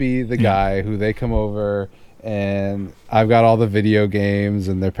different. to be the guy who they come over and I've got all the video games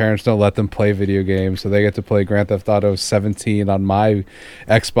and their parents don't let them play video games, so they get to play Grand Theft Auto 17 on my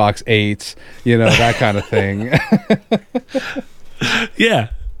Xbox 8, you know, that kind of thing. Yeah,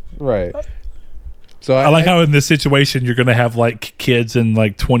 right. So I like how in this situation you're going to have like kids in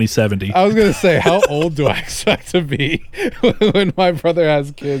like 2070. I was going to say, how old do I expect to be when my brother has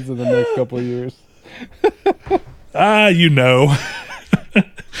kids in the next couple of years? You know.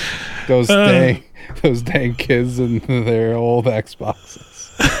 Those dang kids and their old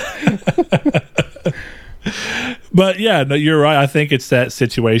Xboxes. But yeah, no, you're right. I think it's that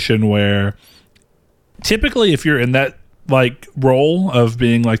situation where typically if you're in that like role of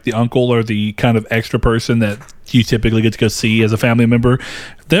being like the uncle or the kind of extra person that you typically get to go see as a family member,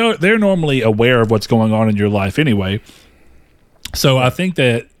 they're normally aware of what's going on in your life anyway. So I think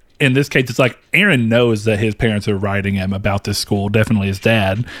that in this case, it's like Aaron knows that his parents are writing him about this school, definitely his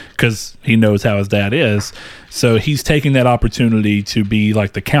dad, because he knows how his dad is. So he's taking that opportunity to be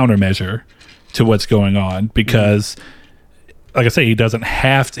like the countermeasure to what's going on because, like I say, he doesn't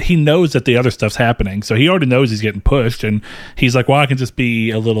have to. He knows that the other stuff's happening, so he already knows he's getting pushed, and he's like, well, I can just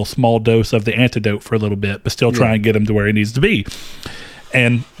be a little small dose of the antidote for a little bit, but still try and get him to where he needs to be.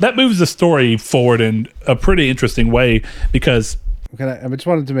 And that moves the story forward in a pretty interesting way because... I just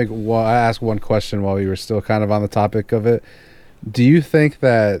wanted to ask one question while we were still kind of on the topic of it. Do you think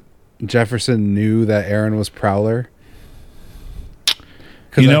that Jefferson knew that Aaron was Prowler?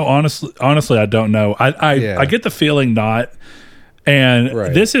 Honestly, I don't know. I get the feeling not.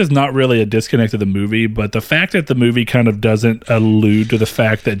 And this is not really a disconnect of the movie, but the fact that the movie kind of doesn't allude to the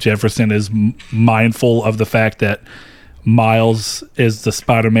fact that Jefferson is mindful of the fact that Miles is the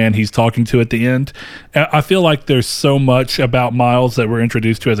Spider-Man he's talking to at the end. I feel like there's so much about Miles that we're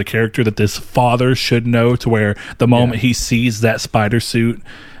introduced to as a character that this father should know, to where the moment he sees that spider suit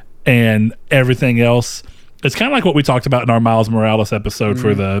and everything else, it's kind of like what we talked about in our Miles Morales episode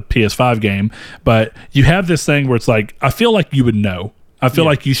for the PS5 game. But you have this thing where it's like, I feel like you would know. I feel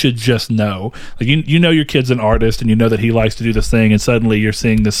like you should just know. Like you know your kid's an artist and you know that he likes to do this thing, and suddenly you're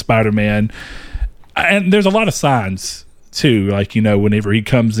seeing this Spider-Man. And there's a lot of signs too, like, you know, whenever he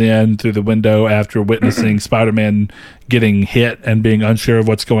comes in through the window after witnessing Spider-Man getting hit and being unsure of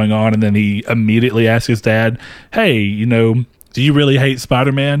what's going on, and then he immediately asks his dad, hey, you know, do you really hate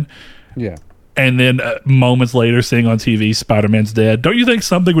Spider-Man? Yeah. And then moments later seeing on TV Spider-Man's dead. Don't you think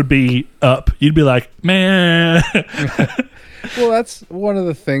something would be up? You'd be like, man. Well, that's one of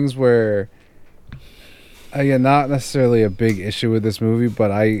the things where, again, not necessarily a big issue with this movie,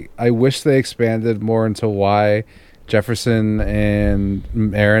 but I wish they expanded more into why Jefferson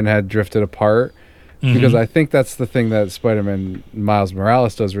and Aaron had drifted apart, because I think that's the thing that Spider-Man Miles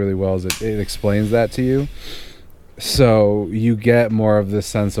Morales does really well, is it explains that to you, so you get more of this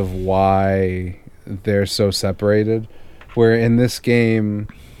sense of why they're so separated, where in this game,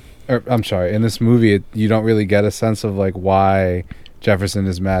 or I'm sorry, in this movie, you don't really get a sense of like why Jefferson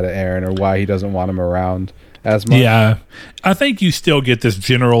is mad at Aaron or why he doesn't want him around as much. Yeah, I think you still get this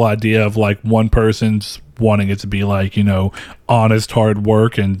general idea of like one person's wanting it to be like, you know, honest hard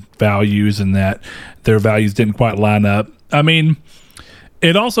work and values, and that their values didn't quite line up. I mean,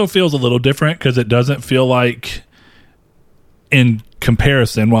 it also feels a little different because it doesn't feel like, in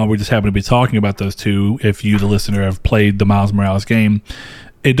comparison, while we just happen to be talking about those two, if you, the listener, have played the Miles Morales game,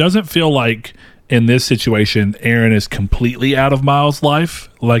 it doesn't feel like in this situation Aaron is completely out of Miles' life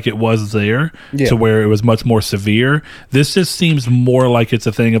like it was there, to where it was much more severe. This just seems more like it's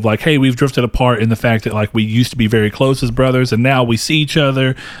a thing of like, hey, we've drifted apart in the fact that like we used to be very close as brothers and now we see each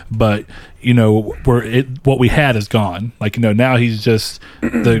other, but you know, what we had is gone. Like, you know, now he's just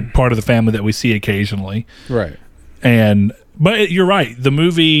the part of the family that we see occasionally. Right. But you're right, the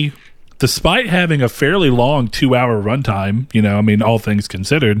movie, despite having a fairly long 2-hour runtime, you know, I mean, all things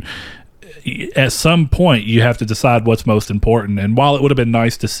considered, at some point you have to decide what's most important. And while it would have been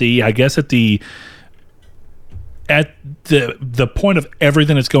nice to see, I guess at the point of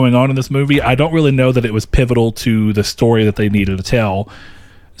everything that's going on in this movie, I don't really know that it was pivotal to the story that they needed to tell.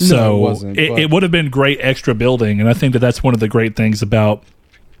 So no, it wasn't, it would have been great extra building. And I think that that's one of the great things about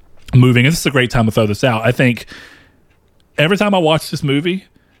moving. And this is a great time to throw this out. I think every time I watch this movie,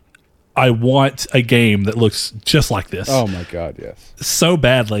 I want a game that looks just like this. Oh my God, yes. So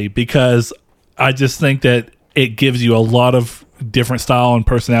badly, because I just think that it gives you a lot of different style and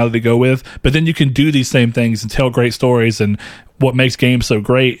personality to go with, but then you can do these same things and tell great stories. And what makes games so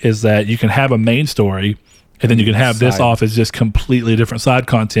great is that you can have a main story, and then you can have this off as just completely different side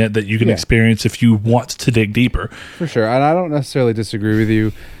content that you can experience if you want to dig deeper. For sure. And I don't necessarily disagree with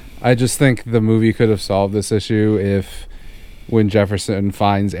you. I just think the movie could have solved this issue if, when Jefferson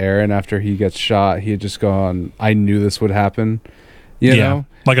finds Aaron after he gets shot, he had just gone, I knew this would happen. You know?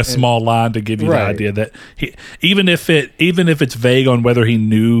 Like a small line to give you the idea that he, even if it's vague on whether he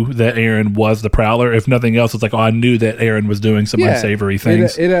knew that Aaron was the Prowler, if nothing else, it's like, oh, I knew that Aaron was doing some unsavory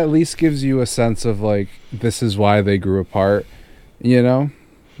things. It at least gives you a sense of like, this is why they grew apart, you know?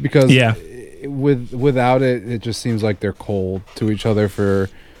 Because without it, it just seems like they're cold to each other. For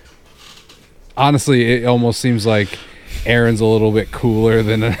honestly, it almost seems like Aaron's a little bit cooler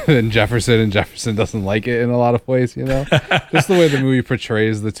than Jefferson, and Jefferson doesn't like it in a lot of ways, you know? Just the way the movie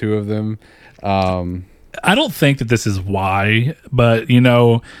portrays the two of them. I don't think that this is why, but, you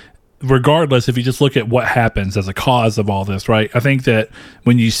know, regardless, if you just look at what happens as a cause of all this, right? I think that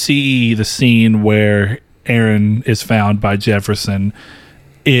when you see the scene where Aaron is found by Jefferson,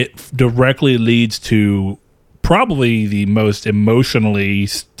 it directly leads to probably the most emotionally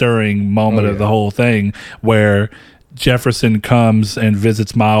stirring moment of the whole thing, where Jefferson comes and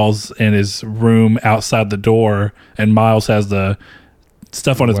visits Miles in his room outside the door, and Miles has the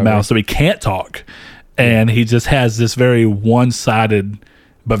stuff on his mouth so he can't talk, and he just has this very one-sided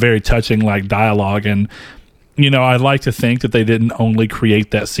but very touching like dialogue. And you know, I like to think that they didn't only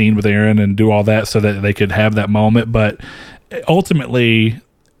create that scene with Aaron and do all that so that they could have that moment, but ultimately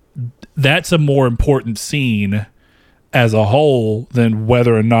that's a more important scene as a whole than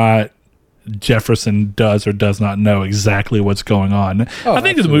whether or not Jefferson does or does not know exactly what's going on. I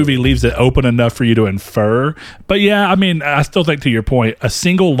think the movie leaves it open enough for you to infer. But yeah, I mean, I still think, to your point, a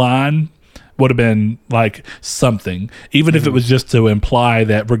single line would have been like something, even if it was just to imply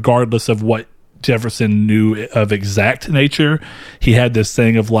that regardless of what Jefferson knew of exact nature, he had this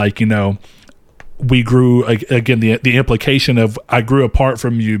thing of like, you know, we grew, again, the implication of I grew apart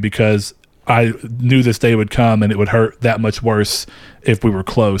from you because I knew this day would come and it would hurt that much worse if we were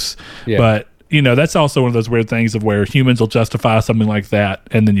close. Yeah. But, you know, that's also one of those weird things of where humans will justify something like that,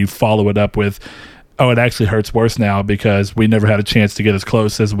 and then you follow it up with, oh, it actually hurts worse now because we never had a chance to get as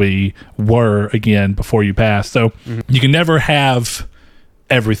close as we were again before you passed. So you can never have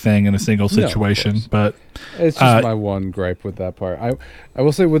everything in a single situation. No, but it's just my one gripe with that part. I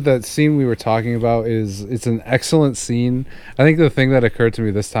will say with that scene we were talking about is it's an excellent scene. I think the thing that occurred to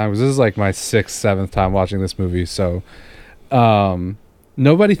me this time was this is like my 6th, 7th time watching this movie. So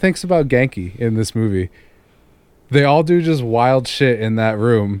nobody thinks about Genki in this movie. They all do just wild shit in that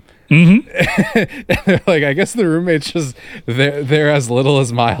room. And they're like, I guess the roommate's just they're as little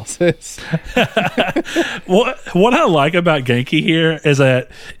as Miles is. What I like about Genki here is that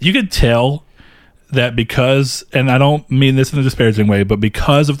you could tell that because, and I don't mean this in a disparaging way, but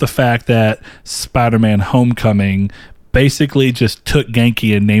because of the fact that Spider-Man Homecoming basically just took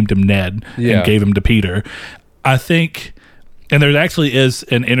Genki and named him Ned and gave him to Peter. I think, and there actually is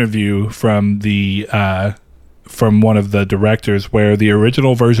an interview from from one of the directors where the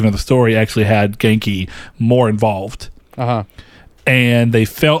original version of the story actually had Genki more involved. And they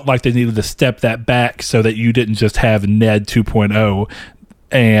felt like they needed to step that back so that you didn't just have Ned 2.0.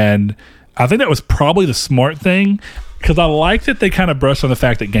 And I think that was probably the smart thing, because I like that they kind of brushed on the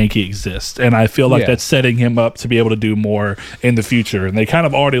fact that Genki exists. And I feel like that's setting him up to be able to do more in the future. And they kind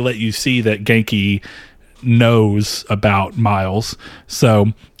of already let you see that Genki knows about Miles.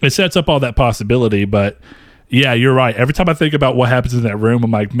 So it sets up all that possibility, but yeah, you're right. Every time I think about what happens in that room,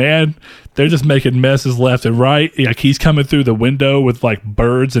 I'm like, man, they're just making messes left and right. Like, he's coming through the window with like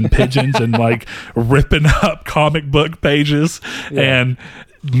birds and pigeons and like ripping up comic book pages and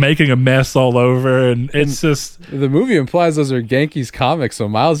making a mess all over. And it's just, the movie implies those are Genki's comics, so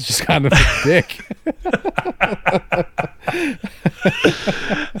Miles is just kind of a dick.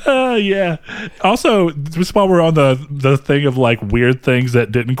 Yeah. Also, just while we're on the thing of like weird things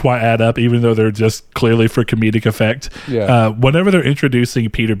that didn't quite add up, even though they're just clearly for comedic effect. Whenever they're introducing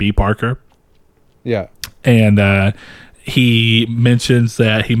Peter B. Parker, and he mentions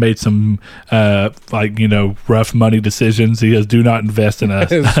that he made some rough money decisions. He goes, "Do not invest in a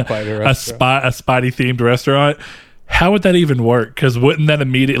Spidey themed restaurant." How would that even work? Because wouldn't that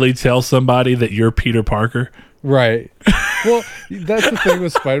immediately tell somebody that you're Peter Parker? Right. Well, that's the thing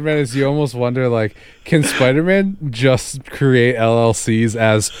with Spider-Man is you almost wonder, like, can Spider-Man just create LLCs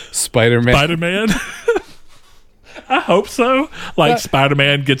as Spider-Man? I hope so. Like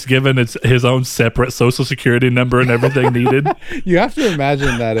Spider-Man gets given his own separate social security number and everything needed. You have to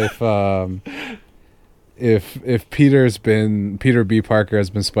imagine that if Peter B. Parker has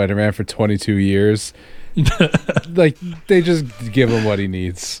been Spider-Man for 22 years, like they just give him what he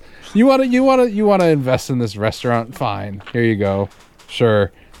needs. You want to invest in this restaurant? Fine, here you go.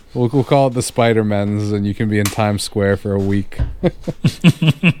 Sure, we'll call it the Spider-Men's, and you can be in Times Square for a week.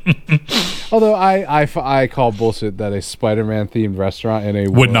 Although I call bullshit that a Spider-Man themed restaurant in a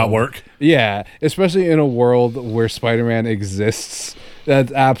would not work. Yeah, especially in a world where Spider-Man exists.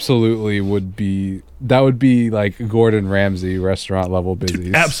 That absolutely would be like Gordon Ramsay restaurant level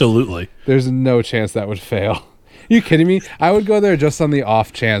business. Absolutely. There's no chance that would fail. You kidding me? I would go there just on the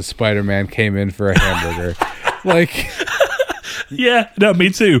off chance Spider-Man came in for a hamburger. Like, yeah, no, me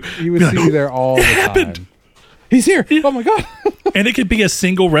too. You would see me there all the time. He's here. Oh my God. And it could be a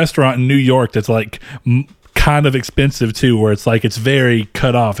single restaurant in New York that's like kind of expensive too, where it's like it's very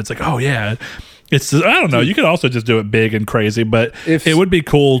cut off. It's like, oh yeah. It's, I don't know. You could also just do it big and crazy, but it would be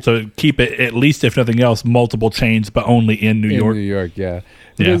cool to keep it, at least if nothing else, multiple chains, but only in New York. New York, yeah.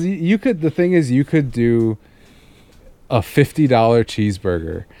 Because you could. The thing is, you could do a $50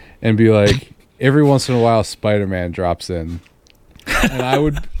 cheeseburger and be like, every once in a while, Spider-Man drops in,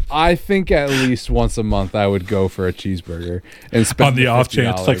 and I think at least once a month I would go for a cheeseburger and spend on the off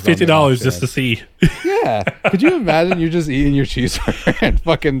chance, like $50 just to see. Yeah, could you imagine you just eating your cheeseburger and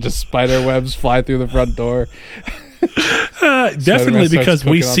fucking just spider webs fly through the front door? Definitely, because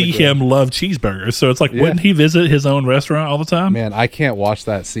we see him love cheeseburgers, so it's like, wouldn't he visit his own restaurant all the time? Man, I can't watch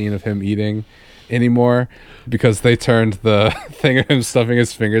that scene of him eating anymore because they turned the thing of him stuffing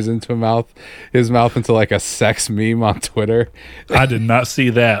his fingers into his mouth into like a sex meme on Twitter. I did not see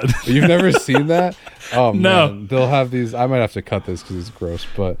that. You've never seen that? Oh no. Man, they'll have these. I might have to cut this because it's gross,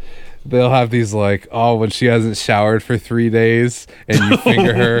 but they'll have these like, oh, when she hasn't showered for 3 days and you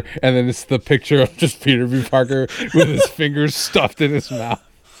finger her, and then it's the picture of just Peter B. Parker with his fingers stuffed in his mouth.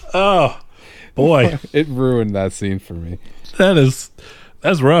 Oh boy, it ruined that scene for me.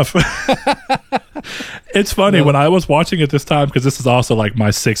 That's rough. It's funny, when I was watching it this time, because this is also like my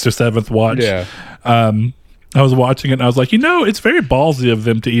 6th or 7th watch. Yeah. I was watching it and I was like, it's very ballsy of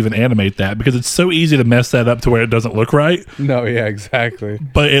them to even animate that, because it's so easy to mess that up to where it doesn't look right. No, yeah, exactly.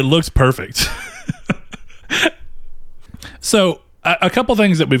 But it looks perfect. So a couple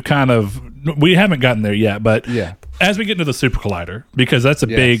things that we haven't gotten there yet, but as we get into the Super Collider, because that's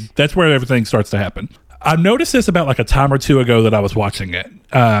that's where everything starts to happen. I noticed this about like a time or two ago that I was watching it.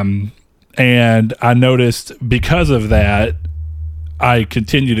 And I noticed because of that, I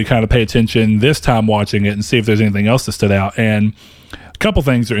continue to kind of pay attention this time watching it and see if there's anything else that stood out. And a couple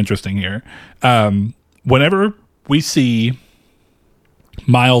things are interesting here. Whenever we see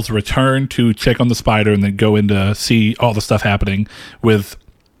Miles return to check on the spider and then go in to see all the stuff happening with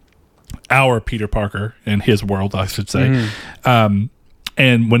our Peter Parker in his world, I should say. Mm-hmm.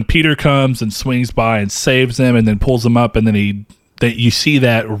 And when Peter comes and swings by and saves him and then pulls him up, and then you see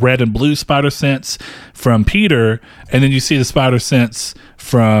that red and blue spider sense from Peter, and then you see the spider sense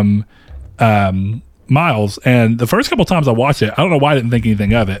from Miles. And the first couple times I watched it, I don't know why I didn't think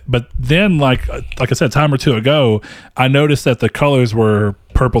anything of it. But then, like I said, a time or two ago, I noticed that the colors were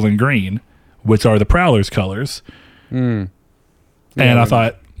purple and green, which are the Prowler's colors. Mm. And I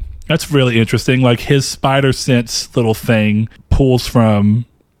thought, that's really interesting. Like, his spider sense little thing pulls from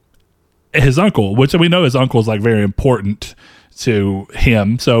his uncle, which we know his uncle is like very important to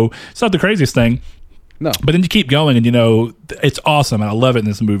him. So it's not the craziest thing. No. But then you keep going and, it's awesome. And I love it in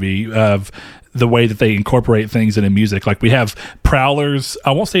this movie of the way that they incorporate things into music. Like, we have Prowler's,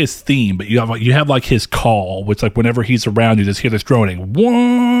 I won't say his theme, but you have like his call, which like whenever he's around, you just hear this droning.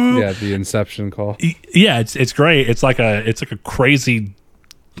 Whoa! Yeah, the Inception call. Yeah, it's great. It's like a crazy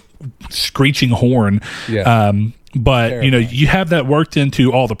screeching horn. Yeah. But terrifying. You have that worked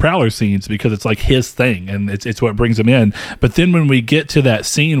into all the Prowler scenes because it's like his thing and it's what brings him in. But then when we get to that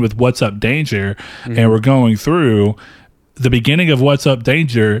scene with What's Up Danger, mm-hmm. and we're going through the beginning of What's Up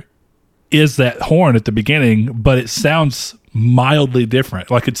Danger is that horn at the beginning, but it sounds mildly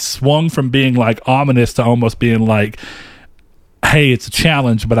different. Like, it's swung from being like ominous to almost being like, hey, it's a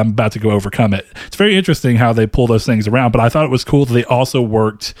challenge, but I'm about to go overcome it. It's very interesting how they pull those things around, but I thought it was cool that they also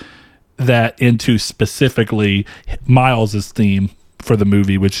worked that into specifically Miles's theme for the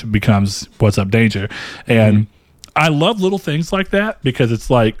movie, which becomes What's Up Danger. And mm-hmm. I love little things like that because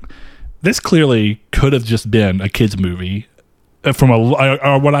it's like, this clearly could have just been a kid's movie.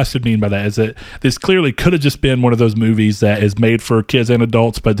 Or what I should mean by that is that this clearly could have just been one of those movies that is made for kids and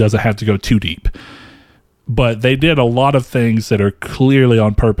adults, but doesn't have to go too deep. but they did a lot of things that are clearly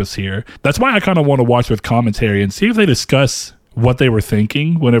on purpose here. That's why I kind of want to watch with commentary and see if they discuss what they were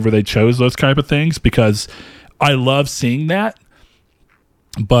thinking whenever they chose those type of things, because I love seeing that.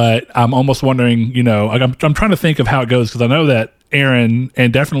 But I'm almost wondering, I'm trying to think of how it goes, because I know that Aaron,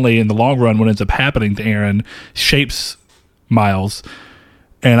 and definitely in the long run what ends up happening to Aaron, shapes Miles.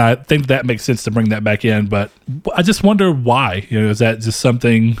 And I think that makes sense to bring that back in, but I just wonder why. Is that just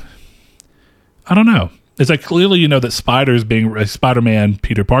something? I don't know. It's like clearly, that Spider-Man,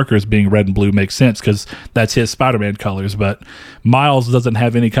 Peter Parker is being red and blue makes sense because that's his Spider-Man colors, but Miles doesn't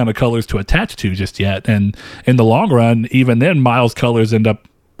have any kind of colors to attach to just yet. And in the long run, even then, Miles' colors end up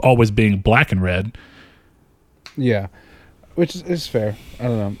always being black and red. Yeah, which is fair. I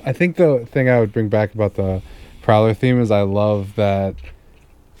don't know. I think the thing I would bring back about the Prowler theme is I love that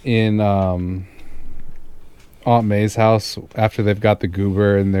in Aunt May's house, after they've got the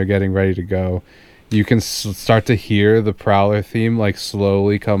goober and they're getting ready to go, you can start to hear the Prowler theme like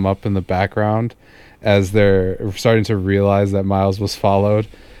slowly come up in the background as they're starting to realize that Miles was followed.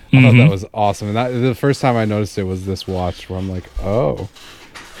 I thought that was awesome. And the first time I noticed it was this watch where I'm like, oh.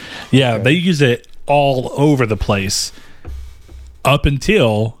 Yeah, okay. They use it all over the place up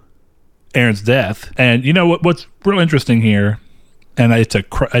until Aaron's death. And you know what's real interesting here, and it's a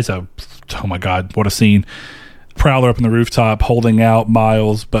oh my God, what a scene. Prowler up on the rooftop holding out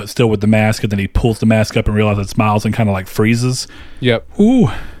Miles, but still with the mask, and then he pulls the mask up and realizes it's Miles and kind of like freezes. Yep. Ooh.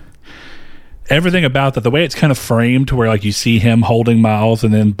 Everything about that, the way it's kind of framed to where like you see him holding Miles,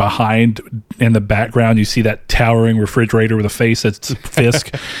 and then behind in the background you see that towering refrigerator with a face that's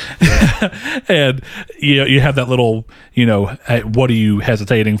Fisk. And you have that little, what are you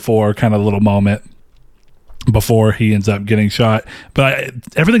hesitating for kind of little moment before he ends up getting shot. But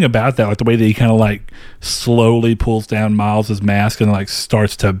everything about that, like the way that he kind of like slowly pulls down Miles's mask and like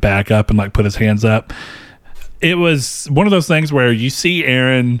starts to back up and like put his hands up, it was one of those things where you see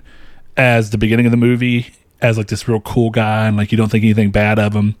Aaron as the beginning of the movie as like this real cool guy, and like you don't think anything bad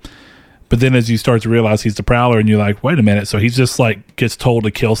of him, but then as you start to realize he's the Prowler, and you're like, wait a minute, so he's just like gets told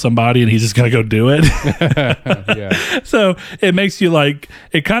to kill somebody and he's just gonna go do it. Yeah. So it makes you like,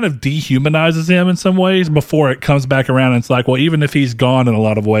 it kind of dehumanizes him in some ways before it comes back around, and it's like, well, even if he's gone in a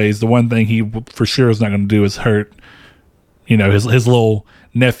lot of ways, the one thing he for sure is not going to do is hurt his little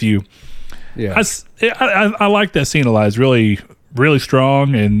nephew. Yeah. I like that scene a lot. It's really, really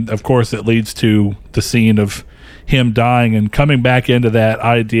strong, and of course it leads to the scene of him dying and coming back into that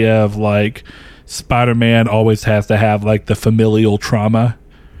idea of like Spider-Man always has to have like the familial trauma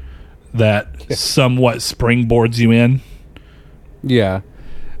that somewhat springboards you in. Yeah.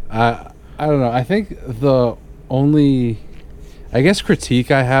 I don't know. I think the only, I guess,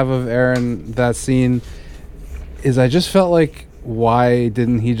 critique I have of Aaron, that scene, is I just felt like, why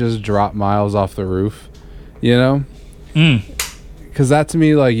didn't he just drop Miles off the roof? Because that to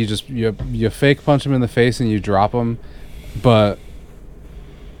me, like, you fake punch him in the face and you drop him, but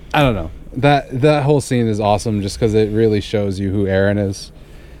I don't know. That whole scene is awesome just because it really shows you who Aaron is.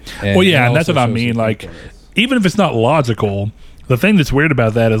 And that's what I mean. Like, even if it's not logical, the thing that's weird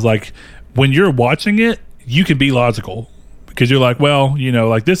about that is like when you're watching it, you can be logical because you're like, well,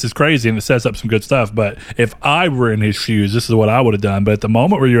 like this is crazy and it sets up some good stuff. But if I were in his shoes, this is what I would have done. But at the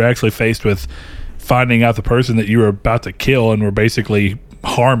moment where you're actually faced with finding out the person that you were about to kill and were basically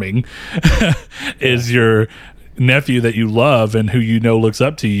harming is your nephew that you love and who looks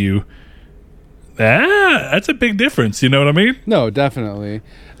up to you, that's a big difference. You know what I mean? No, definitely.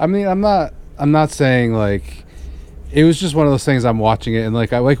 I mean, I'm not saying like it was just one of those things. I'm watching it and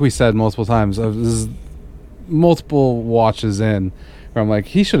like we said multiple times, this is multiple watches in where I'm like,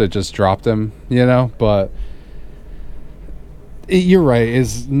 he should have just dropped him, but you're right,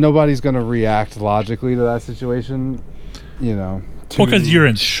 is nobody's going to react logically to that situation, well, because you're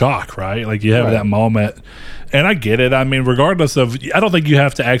in shock, right? Like you have that moment, and I get it. I mean, regardless of, I don't think you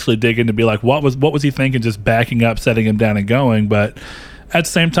have to actually dig in to be like, what was he thinking, just backing up, setting him down and going. But at the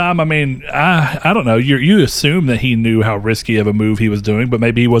same time, I mean, I don't know, you assume that he knew how risky of a move he was doing, but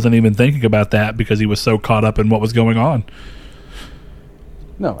maybe he wasn't even thinking about that because he was so caught up in what was going on.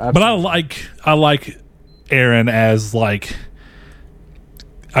 No, absolutely. But I like Aaron as like,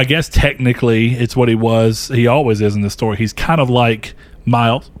 I guess technically it's what he was. He always is in the story. He's kind of like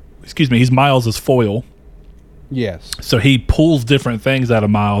Miles. He's Miles' foil. Yes. So he pulls different things out of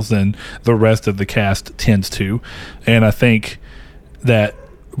Miles than the rest of the cast tends to. And I think that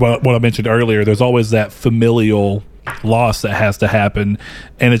what I mentioned earlier, there's always that familial loss that has to happen.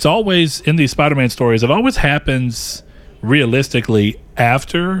 And it's always, in these Spider-Man stories, it always happens realistically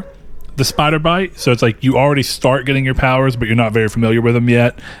after the spider bite. So it's like you already start getting your powers, but you're not very familiar with them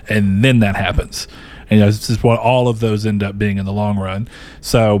yet, and then that happens. And this is what all of those end up being in the long run.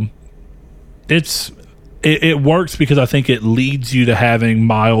 So it works because I think it leads you to having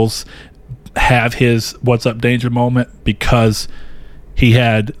Miles have his what's up danger moment, because he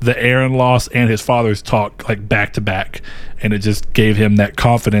had the Aaron loss and his father's talk like back to back, and it just gave him that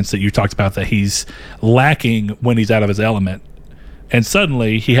confidence that you talked about that he's lacking when he's out of his element. And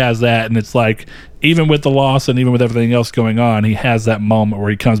suddenly he has that, and it's like, even with the loss and even with everything else going on, he has that moment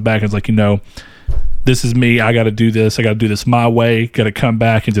where he comes back and is like, this is me. I got to do this. I got to do this my way. Got to come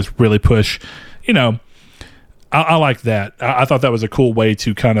back and just really push. I like that. I thought that was a cool way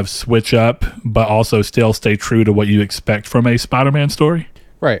to kind of switch up, but also still stay true to what you expect from a Spider-Man story.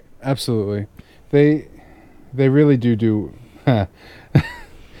 Right. Absolutely. They really do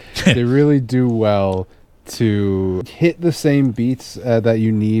they really do well to hit the same beats that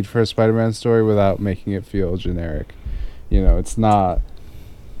you need for a Spider-Man story without making it feel generic. It's not,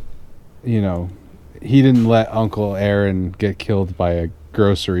 he didn't let Uncle Aaron get killed by a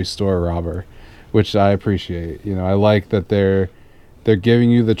grocery store robber, which I appreciate. I like that they're giving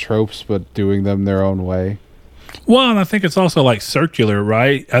you the tropes but doing them their own way. Well, and I think it's also like circular,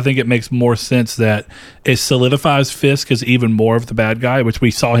 right? I think it makes more sense that it solidifies Fisk as even more of the bad guy, which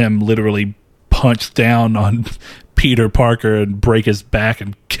we saw him literally punch down on Peter Parker and break his back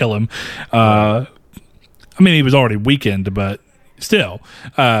and kill him. He was already weakened, but still.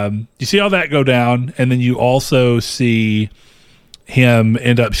 You see all that go down, and then you also see him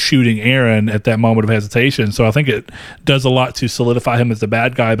end up shooting Aaron at that moment of hesitation. So I think it does a lot to solidify him as the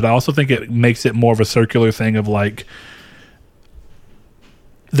bad guy, but I also think it makes it more of a circular thing of like,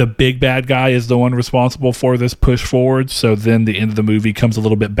 the big bad guy is the one responsible for this push forward. So then the end of the movie comes a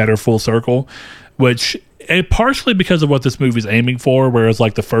little bit better full circle, which partially because of what this movie is aiming for, whereas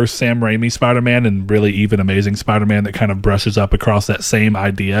like the first Sam Raimi Spider-Man and really even Amazing Spider-Man that kind of brushes up across that same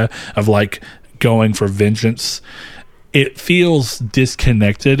idea of like going for vengeance, it feels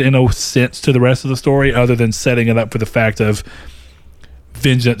disconnected in a sense to the rest of the story, other than setting it up for the fact of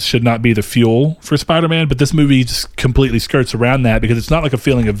vengeance should not be the fuel for Spider-Man. But this movie just completely skirts around that, because it's not like a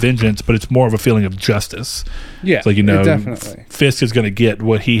feeling of vengeance, but it's more of a feeling of justice. Yeah, it's like, definitely. Fisk is going to get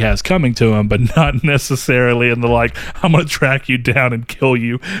what he has coming to him, but not necessarily in the like, I'm going to track you down and kill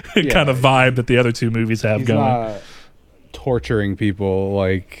you kind of vibe that the other two movies have going. Not torturing people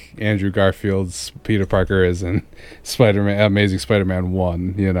like Andrew Garfield's Peter Parker is in Amazing Spider-Man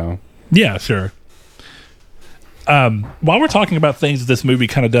 1, Yeah, sure. While we're talking about things that this movie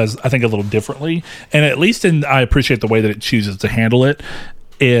kind of does, I think, a little differently, and at least I appreciate the way that it chooses to handle it,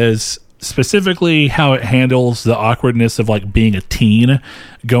 is specifically how it handles the awkwardness of like being a teen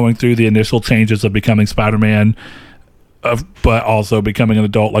going through the initial changes of becoming Spider-Man, but also becoming an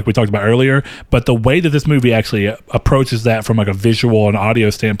adult, like we talked about earlier. But the way that this movie actually approaches that from like a visual and audio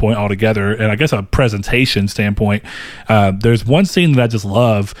standpoint altogether, and I guess a presentation standpoint, there's one scene that I just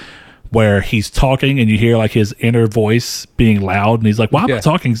love where he's talking and you hear like his inner voice being loud, and he's like, why am I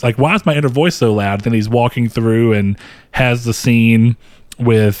talking? Like, why is my inner voice so loud? And then he's walking through and has the scene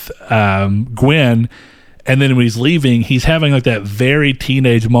with Gwen, and then when he's leaving, he's having like that very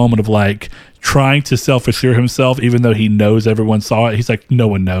teenage moment of like trying to self-assure himself, even though he knows everyone saw it. He's like, no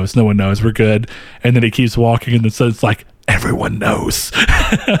one knows, we're good. And then he keeps walking, and so it's like, everyone knows.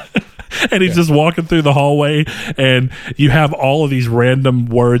 And he's just walking through the hallway, and you have all of these random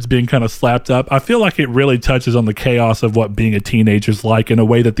words being kind of slapped up. I feel like it really touches on the chaos of what being a teenager's like in a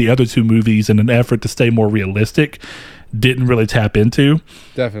way that the other two movies, in an effort to stay more realistic, didn't really tap into.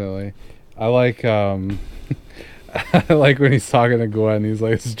 Definitely. I like I like when he's talking to Gwen, he's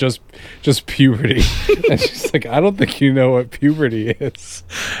like, it's just puberty. And she's like, I don't think you know what puberty is.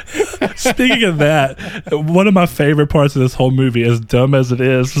 Speaking of that, one of my favorite parts of this whole movie, as dumb as it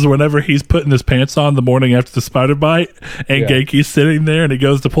is whenever he's putting his pants on the morning after the spider bite, and Genki's sitting there, and he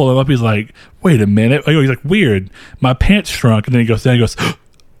goes to pull him up. He's like, wait a minute. He's like, weird. My pants shrunk. And then he goes down and goes,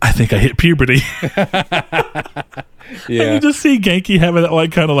 I think I hit puberty. And you just see Genki having that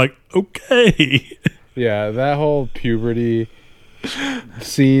like kind of like, okay. Yeah, that whole puberty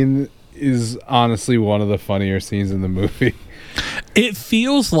scene is honestly one of the funnier scenes in the movie. It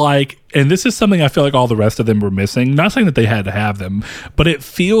feels like, and this is something I feel like all the rest of them were missing, not saying that they had to have them, but it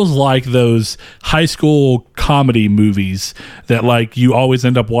feels like those high school comedy movies that like you always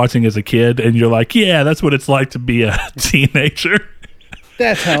end up watching as a kid, and you're like, yeah, that's what it's like to be a teenager.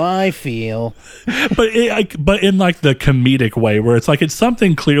 That's how I feel. But in like the comedic way, where it's like it's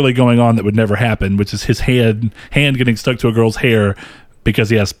something clearly going on that would never happen, which is his hand getting stuck to a girl's hair because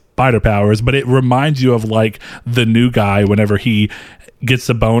he has spider powers. But it reminds you of like the new guy whenever he gets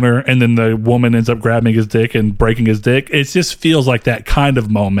a boner and then the woman ends up grabbing his dick and breaking his dick. It just feels like that kind of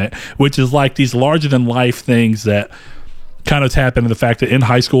moment, which is like these larger than life things that kind of tap into the fact that in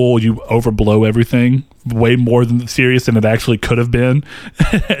high school you overblow everything way more than serious than it actually could have been.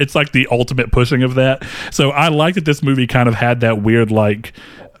 It's like the ultimate pushing of that. So I like that this movie kind of had that weird like,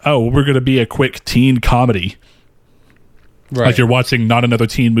 oh, we're going to be a quick teen comedy. Right. Like you're watching not another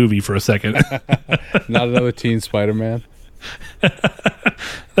teen movie for a second. Not another teen Spider-Man.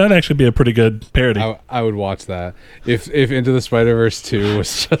 That'd actually be a pretty good parody. I would watch that if Into the Spider-Verse 2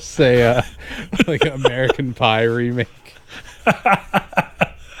 was just a like an American Pie remake.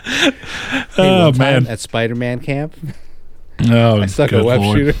 Oh man, At Spider-Man camp. oh, I stuck a good web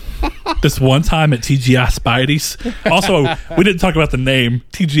Lord. shooter. This one time at TGI Spidey's. Also, we didn't talk about the name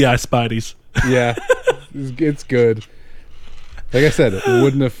TGI Spidey's. Yeah, it's good. Like I said, it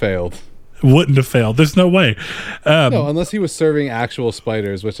wouldn't have failed. Wouldn't have failed. There's no way. No, unless he was serving actual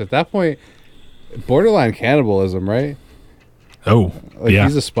spiders, which at that point, borderline cannibalism, right? Oh, Like yeah,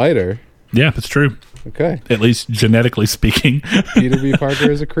 he's a spider. yeah, that's true. Okay, At least genetically speaking. Peter B.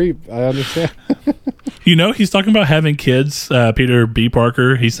 Parker is a creep. I understand. You know, he's talking about having kids. Peter B.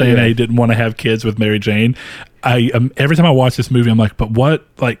 Parker. He's saying that he didn't want to have kids with Mary Jane. Every time I watch this movie, I'm like, but what?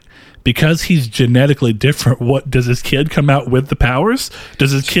 Like, because he's genetically different, what does his kid come out with the powers?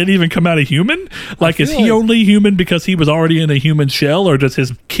 Does his kid even come out a human? Like, is he only human because he was already in a human shell, or does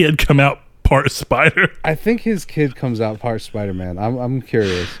his kid come out part spider? I think his kid comes out part Spider-Man. I'm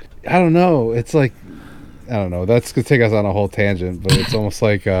curious. I don't know. It's like, I don't know. That's gonna take us on a whole tangent, but it's almost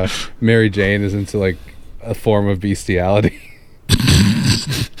like Mary Jane is into like a form of bestiality.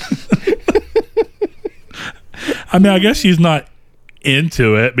 I mean, I guess she's not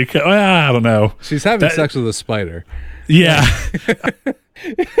into it because I don't know. She's having sex with a spider. Yeah.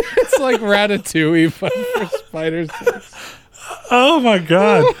 It's like Ratatouille, but for spiders. Oh my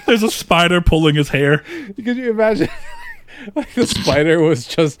God. There's a spider pulling his hair. Could you imagine? Like the spider was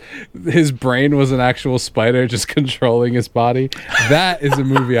just, his brain was an actual spider just controlling his body. That is a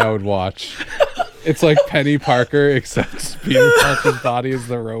movie I would watch. It's like Penny Parker, except Peter Parker's body is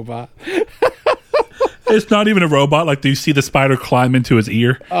the robot. It's not even a robot. Like, do you see the spider climb into his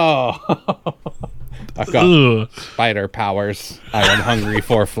ear? Oh. I've got Ugh. spider powers. I am hungry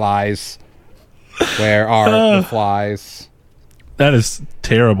for flies. Where are the flies? That is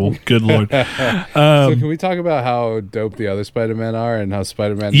terrible. Good Lord. So can we talk about how dope the other Spider-Man are and how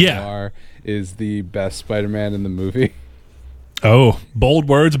Spider-Man Noir is the best Spider-Man in the movie? Oh, bold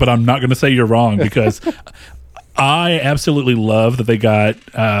words, but I'm not going to say you're wrong because I absolutely love that they got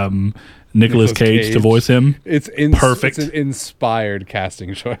Nicolas Cage to voice him. It's perfect. It's an inspired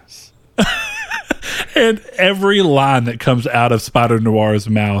casting choice. And every line that comes out of Spider-Noir's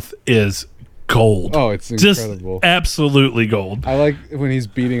mouth is gold. Oh, it's incredible. Just absolutely gold. I like when he's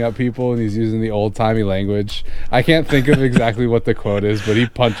beating up people and he's using the old-timey language. I can't think of exactly what the quote is, but he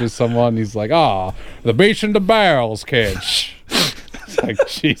punches someone and he's like, the beach and the barrels, kids. It's like,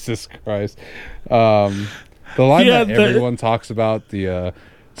 Jesus Christ. The line that everyone talks about,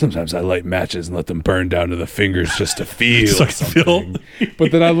 sometimes I light matches and let them burn down to the fingers just to feel something.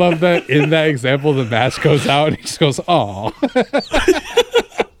 But then I love that in that example, the mask goes out and he just goes, "Aw."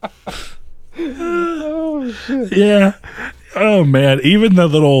 Oh, shit. Yeah. Oh man, even the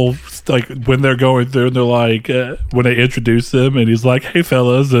little, like, when they're going through and they're like, when they introduce them and he's like, "Hey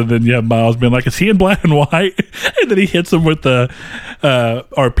fellas," and then you have Miles being like, "Is he in black and white?" And then he hits him with the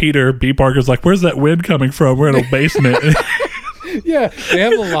or Peter B. Parker's like, "Where's that wind coming from? We're in a basement." Yeah, they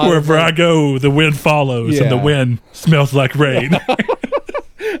have a lot. Wherever I go, the wind follows, and the wind smells like rain.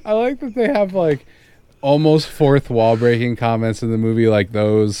 I like that they have like almost fourth wall breaking comments in the movie, like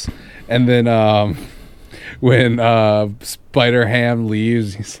those. And then when Spider-Ham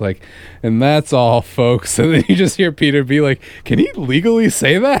leaves, he's like, "And that's all, folks." And then you just hear Peter be like, "Can he legally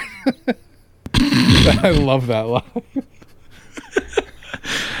say that?" I love that line.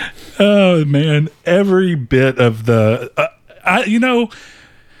 Oh man, every bit of the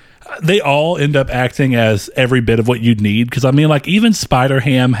they all end up acting as every bit of what you'd need, because I mean, like, even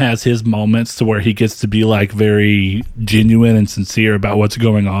Spider-Ham has his moments to where he gets to be like very genuine and sincere about what's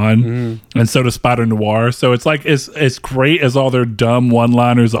going on, and so does Spider-Noir. So it's like, it's great as all their dumb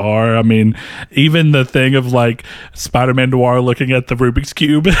one-liners are. I mean, even the thing of like Spider-Man Noir looking at the Rubik's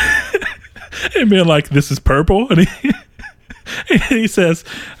Cube and being like, "This is purple," and he says,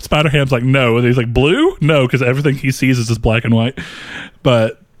 Spider-Ham's like, "No," and he's like, "Blue?" "No," because everything he sees is just black and white.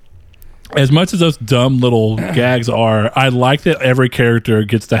 But as much as those dumb little gags are, I like that every character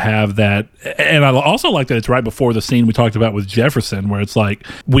gets to have that. And I also like that it's right before the scene we talked about with Jefferson, where it's like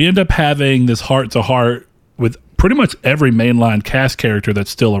we end up having this heart-to-heart with pretty much every mainline cast character that's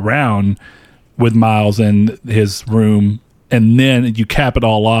still around with Miles in his room. And then you cap it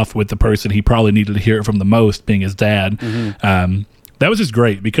all off with the person he probably needed to hear it from the most, being his dad. That was just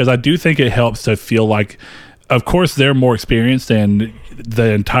great, because I do think it helps to feel like, of course, they're more experienced, and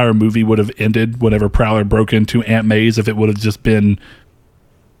the entire movie would have ended whenever Prowler broke into Aunt May's if it would have just been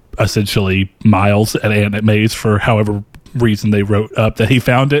essentially Miles at Aunt May's for however reason they wrote up that he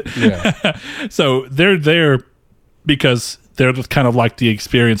found it. Yeah. So they're there because they're just kind of like the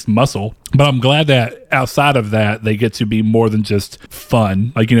experienced muscle. But I'm glad that outside of that, they get to be more than just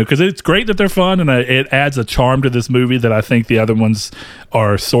fun. Like, because it's great that they're fun, and it adds a charm to this movie that I think the other ones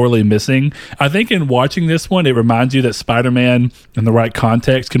are sorely missing. I think in watching this one, it reminds you that Spider-Man in the right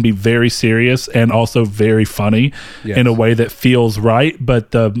context can be very serious and also very funny in a way that feels right.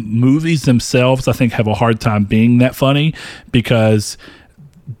 But the movies themselves, I think, have a hard time being that funny, because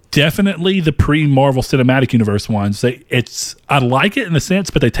definitely the pre-Marvel Cinematic Universe ones, I like it in a sense,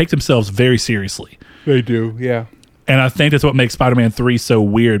 but they take themselves very seriously. They do, yeah. And I think that's what makes Spider-Man 3 so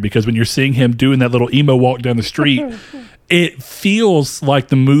weird, because when you're seeing him doing that little emo walk down the street, it feels like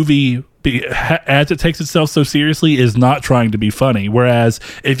the movie, as it takes itself so seriously, is not trying to be funny. Whereas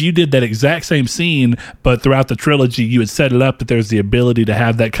if you did that exact same scene, but throughout the trilogy you would set it up that there's the ability to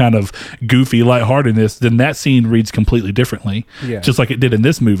have that kind of goofy lightheartedness, then that scene reads completely differently. Just like it did in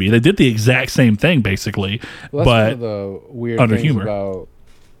this movie. They did the exact same thing basically, well, but one of the weird under things humor about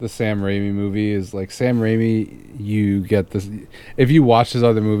the Sam Raimi movie is, like, Sam Raimi, you get this, if you watch his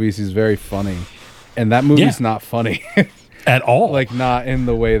other movies, he's very funny, and that movie's not funny at all. Like, not in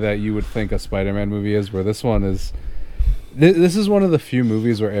the way that you would think a Spider-Man movie is, where this one is. This is one of the few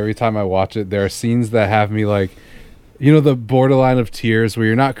movies where every time I watch it, there are scenes that have me, like, the borderline of tears, where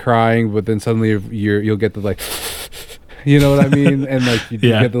you're not crying, but then suddenly you'll get the, like, you know what I mean? And, like, you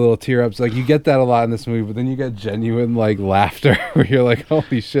get the little tear ups. Like, you get that a lot in this movie, but then you get genuine, like, laughter where you're like,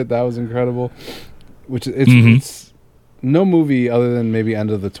 holy shit, that was incredible. Which it's no movie other than maybe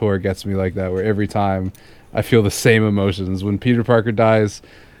End of the Tour gets me like that, where every time I feel the same emotions. When Peter Parker dies,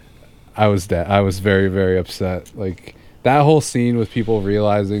 I was dead. I was very, very upset. Like, that whole scene with people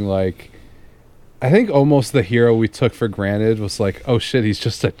realizing, like, I think almost the hero we took for granted was like, oh shit, he's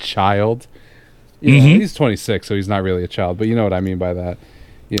just a child. He's 26, so he's not really a child, but you know what I mean by that.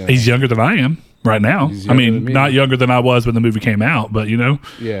 He's younger than I am right now. I mean, not younger than I was when the movie came out, but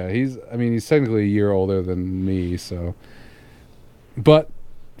Yeah, he's technically a year older than me, so. But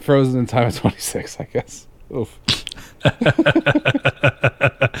frozen in time at 26, I guess. Oof.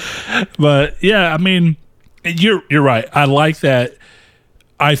 But yeah, I mean, you're right. I like that.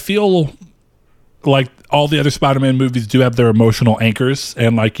 I feel like all the other Spider-Man movies do have their emotional anchors,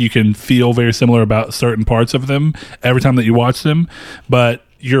 and like you can feel very similar about certain parts of them every time that you watch them. But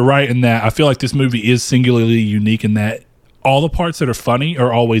you're right in that I feel like this movie is singularly unique in that all the parts that are funny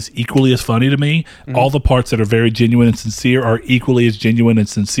are always equally as funny to me. All the parts that are very genuine and sincere are equally as genuine and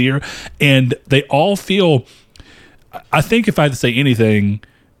sincere. And they all feel, I think if I had to say anything,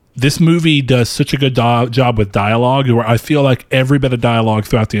 this movie does such a good job with dialogue, where I feel like every bit of dialogue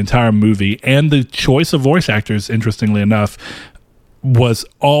throughout the entire movie, and the choice of voice actors, interestingly enough, was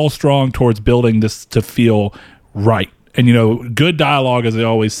all strong towards building this to feel right. And, good dialogue, as they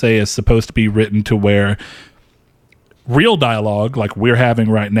always say, is supposed to be written to where real dialogue, like we're having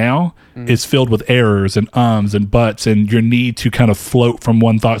right now, is filled with errors and ums and buts, and your need to kind of float from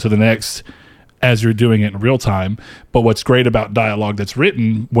one thought to the next as you're doing it in real time. But what's great about dialogue that's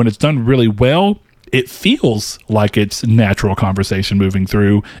written, when it's done really well, it feels like it's natural conversation moving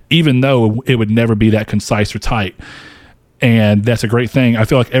through, even though it would never be that concise or tight. And that's a great thing. I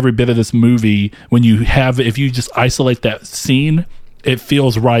feel like every bit of this movie, if you just isolate that scene, it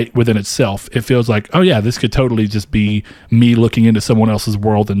feels right within itself. It feels like, oh yeah, this could totally just be me looking into someone else's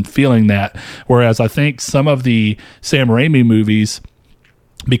world and feeling that. Whereas I think some of the Sam Raimi movies,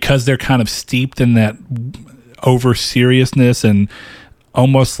 because they're kind of steeped in that over seriousness and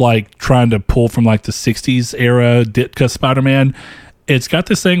almost like trying to pull from like the 60s era Ditka Spider-Man, it's got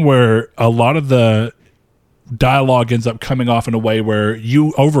this thing where a lot of the dialogue ends up coming off in a way where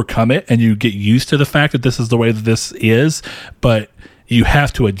you overcome it and you get used to the fact that this is the way that this is, but you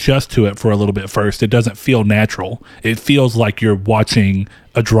have to adjust to it for a little bit first. It doesn't feel natural. It feels like you're watching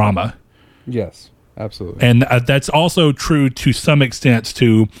a drama. Yes. Absolutely. And that's also true to some extent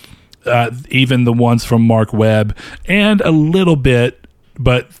to even the ones from Mark Webb, and a little bit,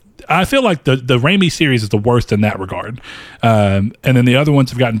 but I feel like the Raimi series is the worst in that regard. And then the other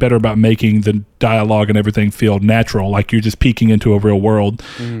ones have gotten better about making the dialogue and everything feel natural, like you're just peeking into a real world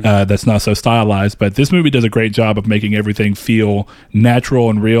that's not so stylized. But this movie does a great job of making everything feel natural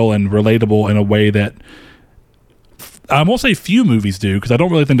and real and relatable in a way that I won't say few movies do, because I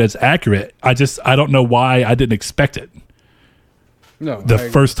don't really think that's accurate. I don't know why I didn't expect it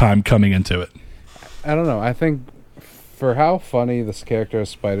first time coming into it. I don't know. I think for how funny this character of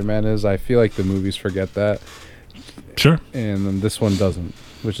Spider-Man is, I feel like the movies forget that. Sure. And this one doesn't,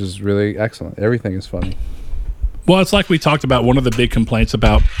 which is really excellent. Everything is funny. Well, it's like we talked about, one of the big complaints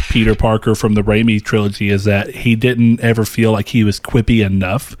about Peter Parker from the Raimi trilogy is that he didn't ever feel like he was quippy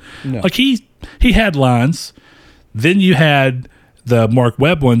enough. No. Like he had lines. Then you had the Mark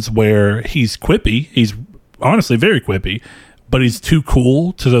Webb ones where he's quippy. He's honestly very quippy, but he's too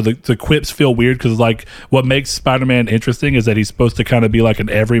cool to the quips feel weird, because like what makes Spider-Man interesting is that he's supposed to kind of be like an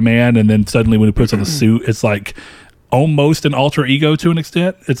everyman, and then suddenly when he puts on the suit, it's like almost an alter ego to an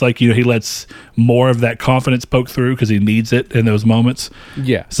extent. It's like, he lets more of that confidence poke through because he needs it in those moments.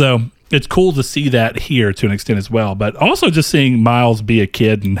 Yeah. So it's cool to see that here to an extent as well. But also just seeing Miles be a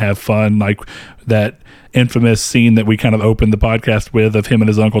kid and have fun, like that infamous scene that we kind of opened the podcast with, of him and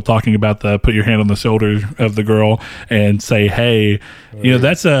his uncle talking about the put your hand on the shoulder of the girl and say, hey,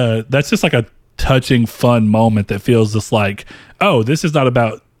 that's just like a touching, fun moment that feels just like, oh, this is not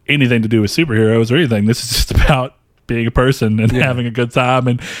about anything to do with superheroes or anything. This is just about being a person and having a good time,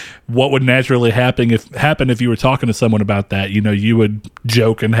 and what would naturally happen if you were talking to someone about that. You would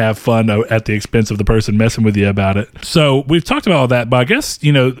joke and have fun at the expense of the person messing with you about it. So we've talked about all that, but I guess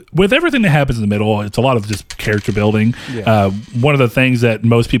with everything that happens in the middle, it's a lot of just character building. One of the things that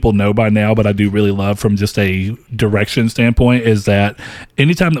most people know by now, but I do really love from just a direction standpoint, is that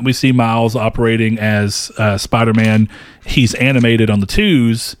anytime that we see Miles operating as Spider-Man, he's animated on the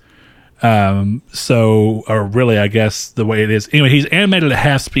twos. Or really, I guess the way it is, anyway, he's animated at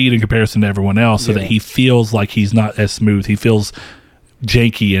half speed in comparison to everyone else, so that he feels like he's not as smooth. He feels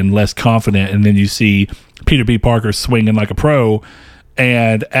janky and less confident. And then you see Peter B. Parker swinging like a pro.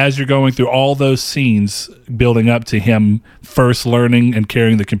 And as you're going through all those scenes building up to him first learning and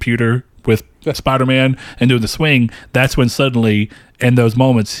carrying the computer with Spider-Man and doing the swing, that's when suddenly in those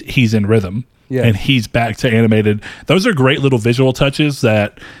moments he's in rhythm and he's back to animated. Those are great little visual touches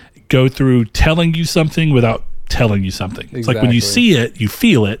that go through telling you something without telling you something. It's like when you see it, you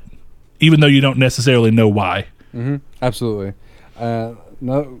feel it, even though you don't necessarily know why. Mm-hmm. Absolutely.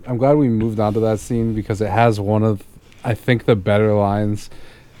 No, I'm glad we moved on to that scene, because it has one of, I think, the better lines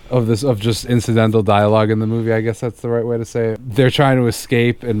of just incidental dialogue in the movie. I guess that's the right way to say it. They're trying to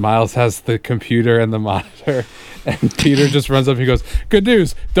escape, and Miles has the computer and the monitor, and Peter just runs up and he goes, "Good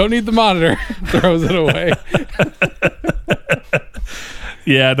news, don't need the monitor," throws it away.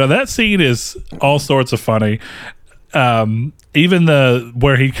 Yeah, no, that scene is all sorts of funny. Even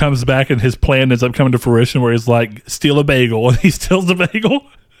where he comes back and his plan ends up coming to fruition, where he's like, steal a bagel, and he steals a bagel.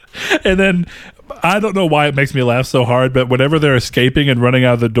 And then I don't know why it makes me laugh so hard, but whenever they're escaping and running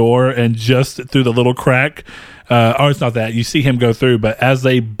out of the door, and just through the little crack, it's not that, you see him go through, but as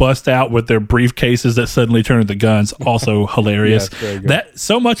they bust out with their briefcases that suddenly turn into guns, also hilarious. That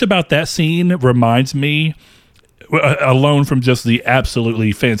so much about that scene reminds me, alone from just the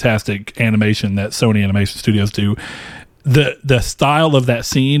absolutely fantastic animation that Sony Animation Studios do, the style of that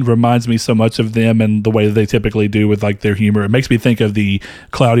scene reminds me so much of them and the way that they typically do with like their humor. It makes me think of the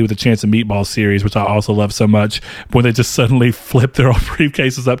Cloudy with a Chance of Meatballs series, which I also love so much, when they just suddenly flip their own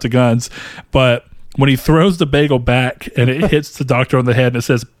briefcases up to guns. But when he throws the bagel back and it hits the doctor on the head and it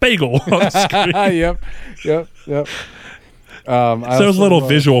says "bagel" on the screen. Yep. Those little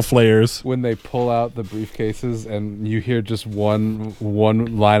visual flares when they pull out the briefcases and you hear just one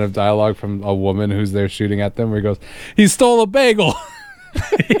line of dialogue from a woman who's there shooting at them, where he goes, "He stole a bagel."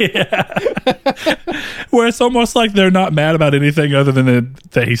 Yeah. Where it's almost like they're not mad about anything other than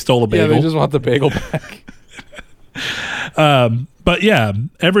that he stole a bagel. Yeah, they just want the bagel back. But yeah,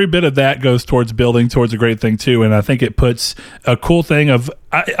 every bit of that goes towards building towards a great thing too. And I think it puts a cool thing of,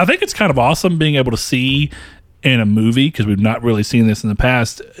 I think it's kind of awesome being able to see in a movie, because we've not really seen this in the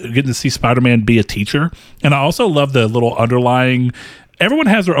past, getting to see Spider-Man be a teacher. And I also love the little underlying, everyone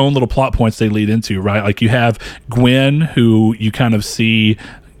has their own little plot points they lead into, right? Like you have Gwen, who you kind of see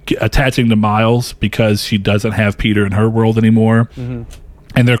attaching to Miles because she doesn't have Peter in her world anymore. Mm-hmm.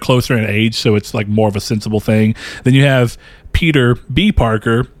 And they're closer in age, so it's like more of a sensible thing. Then you have Peter B.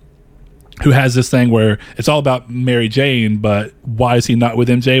 Parker, who has this thing where it's all about Mary Jane, but why is he not with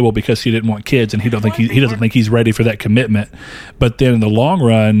MJ? Well, because she didn't want kids, and he doesn't think he's ready for that commitment. But then in the long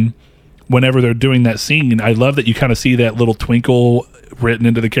run, whenever they're doing that scene, I love that you kind of see that little twinkle written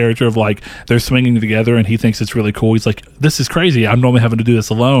into the character of like they're swinging together, and he thinks it's really cool. He's like, "This is crazy. I'm normally having to do this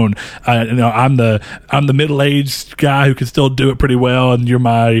alone. I'm the middle-aged guy who can still do it pretty well, and you're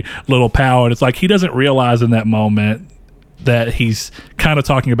my little pal." And it's like he doesn't realize in that moment that he's kind of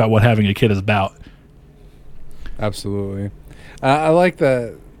talking about what having a kid is about. Absolutely. I like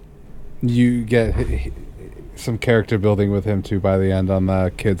that you get some character building with him too by the end on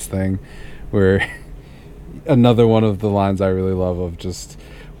the kids thing, where another one of the lines I really love of just,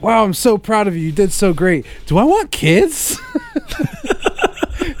 wow, I'm so proud of you. You did so great. Do I want kids?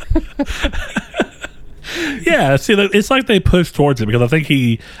 Yeah, see, it's like they push towards it because I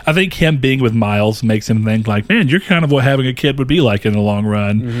think him being with Miles makes him think like, man, you're kind of what having a kid would be like in the long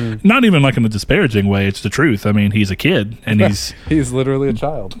run. Mm-hmm. Not even like in a disparaging way. It's the truth. I mean, he's a kid and he's literally a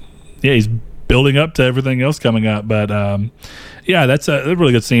child. Yeah, he's building up to everything else coming up. But yeah, that's a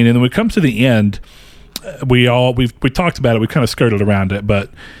really good scene. And then we come to the end. We talked about it. We kind of skirted around it, but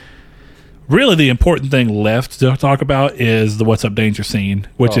really the important thing left to talk about is the What's Up Danger scene,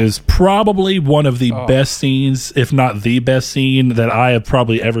 which is probably one of the best scenes, if not the best scene that I have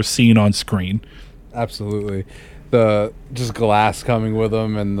probably ever seen on screen. Absolutely. The just glass coming with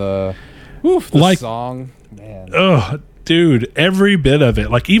them and the song. Man. Oh, dude, every bit of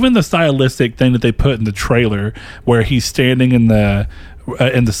it. Like even the stylistic thing that they put in the trailer where he's standing in the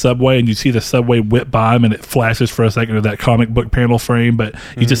subway and you see the subway whip by him and it flashes for a second of that comic book panel frame, but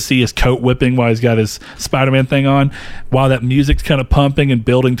you just see his coat whipping while he's got his Spider-Man thing on while that music's kind of pumping and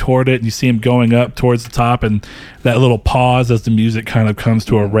building toward it, and you see him going up towards the top and that little pause as the music kind of comes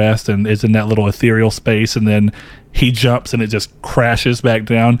to a rest and is in that little ethereal space, and then he jumps and it just crashes back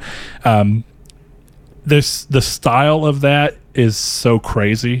down. The style of that is so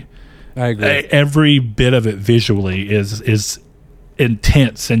crazy. I agree. Every bit of it visually is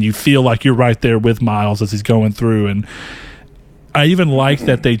intense, and you feel like you're right there with Miles as he's going through. And I even like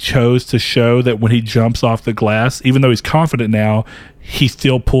that they chose to show that when he jumps off the glass, even though he's confident now, he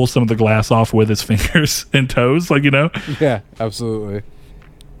still pulls some of the glass off with his fingers and toes, like, you know. Yeah, absolutely.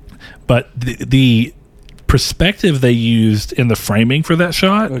 But the perspective they used in the framing for that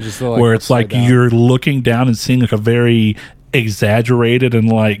shot, where it's like you're looking down and seeing like a very exaggerated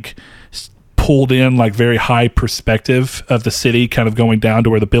and like pulled in like very high perspective of the city kind of going down to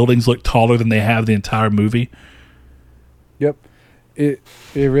where the buildings look taller than they have the entire movie. Yep. It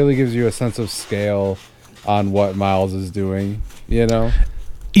really gives you a sense of scale on what Miles is doing, you know?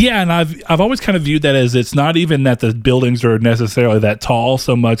 Yeah, and I've always kind of viewed that as it's not even that the buildings are necessarily that tall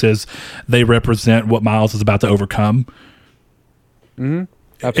so much as they represent what Miles is about to overcome. Mm-hmm.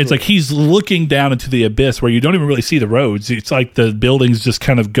 Absolutely. It's like he's looking down into the abyss where you don't even really see the roads. It's like the buildings just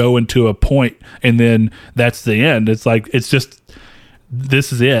kind of go into a point and then that's the end. It's like, it's just,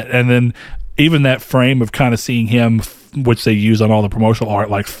 this is it. And then even that frame of kind of seeing him, which they use on all the promotional art,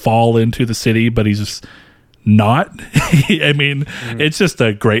 like fall into the city, but he's just not. I mean, it's just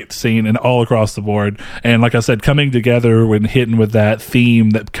a great scene and all across the board. And like I said, coming together when hitting with that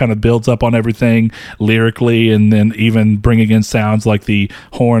theme that kind of builds up on everything lyrically, and then even bringing in sounds like the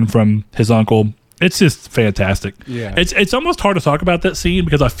horn from his uncle. It's just fantastic. Yeah. It's almost hard to talk about that scene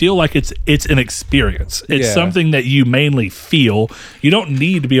because I feel like it's an experience. It's something that you mainly feel. You don't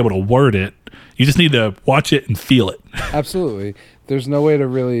need to be able to word it. You just need to watch it and feel it. Absolutely. There's no way to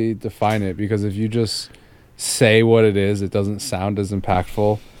really define it because if you just say what it is, it doesn't sound as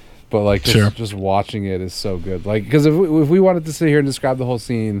impactful, but like just watching it is so good. Like, because if we wanted to sit here and describe the whole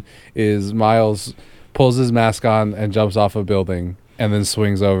scene, is Miles pulls his mask on and jumps off a building and then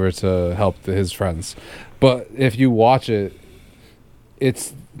swings over to help his friends. But if you watch it,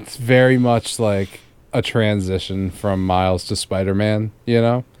 it's very much like a transition from Miles to Spider-Man, you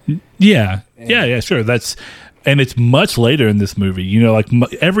know? Yeah, sure. And it's much later in this movie. You know, like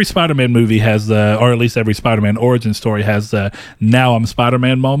every Spider-Man movie has or at least every Spider-Man origin story has the now I'm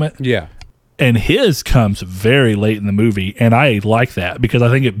Spider-Man moment. Yeah. And his comes very late in the movie. And I like that because I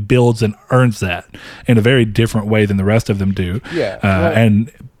think it builds and earns that in a very different way than the rest of them do. Yeah.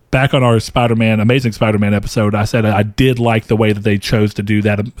 And back on our Amazing Spider-Man episode, I said I did like the way that they chose to do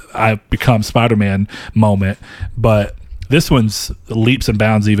that I become Spider-Man moment. But this one's leaps and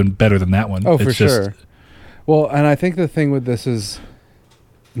bounds even better than that one. Oh, for sure. Well, and I think the thing with this is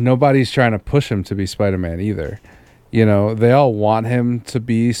nobody's trying to push him to be Spider-Man either. You know, they all want him to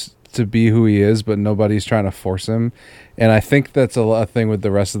be who he is, but nobody's trying to force him. And I think that's a thing with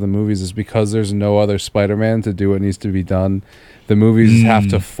the rest of the movies is because there's no other Spider-Man to do what needs to be done. The movies have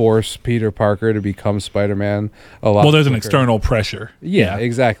to force Peter Parker to become Spider-Man a lot. Well, there's an external pressure. Yeah,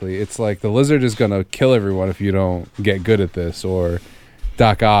 exactly. It's like the Lizard is going to kill everyone if you don't get good at this, or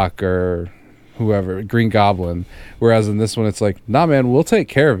Doc Ock, or whoever, Green Goblin. Whereas in this one, it's like, nah, man, we'll take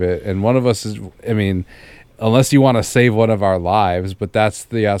care of it. And one of us is, I mean, unless you want to save one of our lives, but that's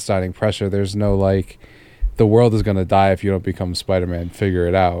the outstanding pressure. There's no like, the world is going to die if you don't become Spider-Man. Figure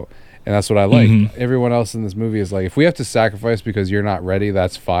it out. And that's what I like. Mm-hmm. Everyone else in this movie is like, if we have to sacrifice because you're not ready,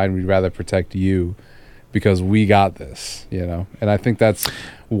 that's fine. We'd rather protect you because we got this, you know? And I think that's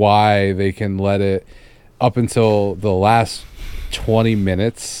why they can let it up until the last 20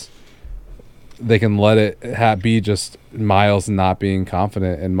 minutes. They can let it be just Miles not being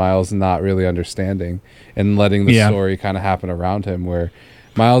confident and Miles not really understanding and letting the story kind of happen around him, where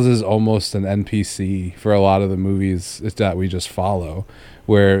Miles is almost an NPC for a lot of the movies that we just follow,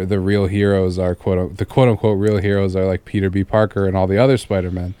 where the real heroes are the quote unquote real heroes are like Peter B. Parker and all the other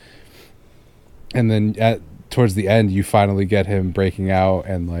Spider-Men. And then towards the end, you finally get him breaking out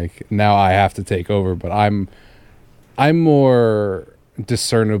and like, now I have to take over, but I'm more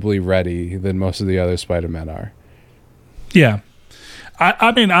discernibly ready than most of the other Spider-Men are. Yeah.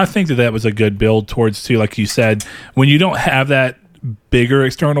 I mean, I think that was a good build towards, too, like you said, when you don't have that bigger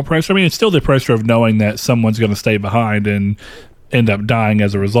external pressure. I mean, it's still the pressure of knowing that someone's going to stay behind and end up dying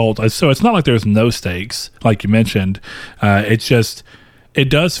as a result. So it's not like there's no stakes, like you mentioned. It's just, it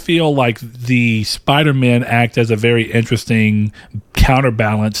does feel like the Spider-Man act as a very interesting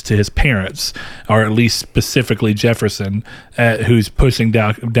counterbalance to his parents, or at least specifically Jefferson, who's pushing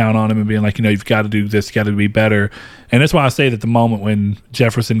down on him and being like, you know, you've got to do this, you got to be better. And that's why I say that the moment when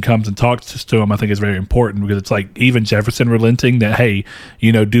Jefferson comes and talks to him, I think is very important, because it's like even Jefferson relenting that, hey,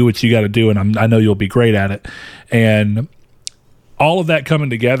 you know, do what you got to do, and I know you'll be great at it. And all of that coming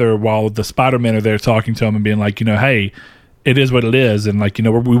together while the Spider-Men are there talking to him and being like, you know, hey, it is what it is, and like, you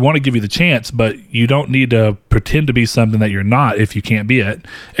know, we want to give you the chance, but you don't need to pretend to be something that you're not if you can't be it.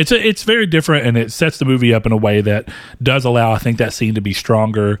 It's very different, and it sets the movie up in a way that does allow, I think, that scene to be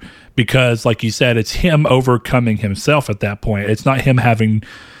stronger, because like you said, it's him overcoming himself at that point. It's not him having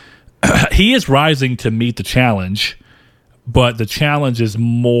he is rising to meet the challenge, but the challenge is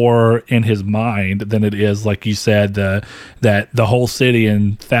more in his mind than it is, like you said, that the whole city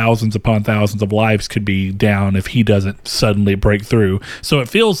and thousands upon thousands of lives could be down if he doesn't suddenly break through. So it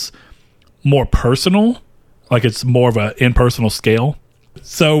feels more personal, like it's more of an impersonal scale.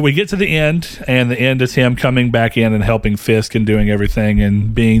 So we get to the end, and the end is him coming back in and helping Fisk and doing everything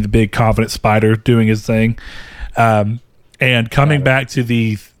and being the big confident spider doing his thing, and coming back to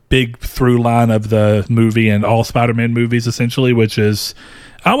the big through line of the movie and all Spider-Man movies, essentially, which is,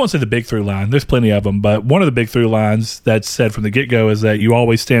 I won't say the big through line, there's plenty of them, but one of the big through lines that's said from the get-go is that you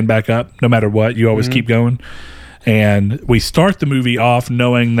always stand back up no matter what. You always keep going. And we start the movie off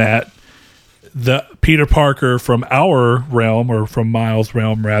knowing that the Peter Parker from our realm, or from Miles'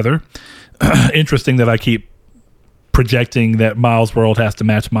 realm rather, interesting that I keep projecting that Miles' world has to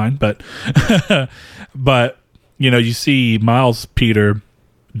match mine, but but you know, you see Miles Peter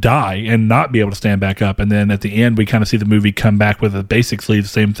die and not be able to stand back up, and then at the end we kind of see the movie come back with basically the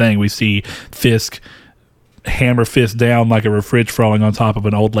same thing. We see Fisk hammer Fisk down like a fridge falling on top of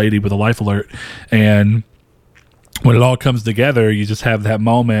an old lady with a life alert, and when it all comes together, you just have that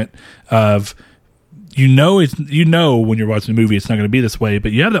moment of, you know when you're watching the movie it's not going to be this way,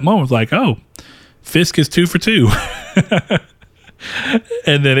 but you have that moment of like, oh, Fisk is 2 for 2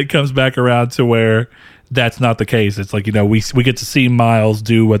 and then it comes back around to where that's not the case. It's like, you know, we get to see Miles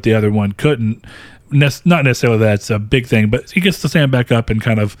do what the other one couldn't. Not necessarily that's a big thing, but he gets to stand back up and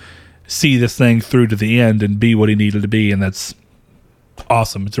kind of see this thing through to the end and be what he needed to be, and that's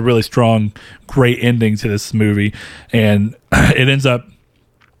awesome. It's a really strong, great ending to this movie, and it ends up.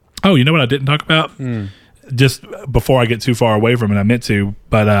 Oh, you know what I didn't talk about? Just before I get too far away from it, I meant to,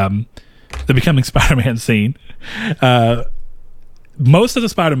 but the Becoming Spider-Man scene. Most of the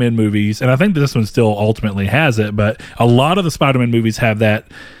Spider-Man movies, and I think this one still ultimately has it, but a lot of the Spider-Man movies have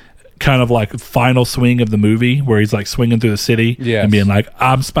that kind of like final swing of the movie where he's like swinging through the city and being like,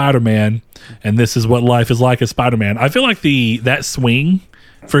 I'm Spider-Man and this is what life is like as Spider-Man. I feel like that swing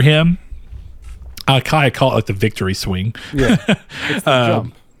for him, I kind of call it like the victory swing. Yeah, it's the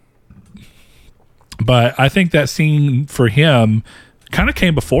jump. But I think that scene for him kind of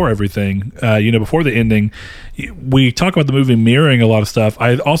came before everything, before the ending. We talk about the movie mirroring a lot of stuff.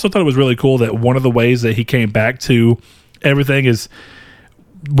 I also thought it was really cool that one of the ways that he came back to everything is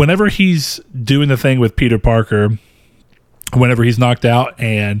whenever he's doing the thing with Peter Parker, whenever he's knocked out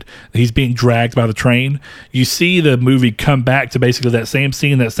and he's being dragged by the train, you see the movie come back to basically that same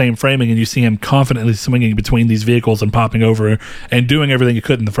scene, that same framing, and you see him confidently swinging between these vehicles and popping over and doing everything he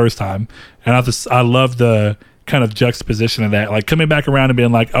couldn't the first time. And I love the kind of juxtaposition of that, like coming back around and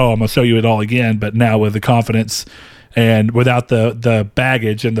being like, oh, I'm gonna show you it all again, but now with the confidence and without the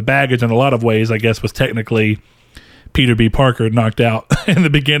baggage. And the baggage in a lot of ways, I guess, was technically Peter B. Parker knocked out in the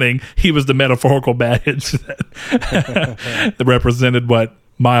beginning. He was the metaphorical baggage that represented what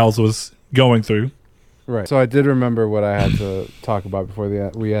Miles was going through. Right. So I did remember what I had to talk about before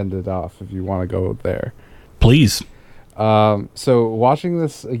we ended off, if you want to go there. Please. So watching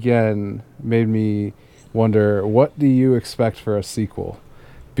this again made me wonder, what do you expect for a sequel?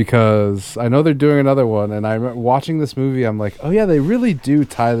 Because I know they're doing another one, and I'm watching this movie, I'm like, oh yeah, they really do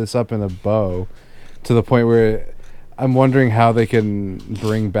tie this up in a bow to the point where I'm wondering how they can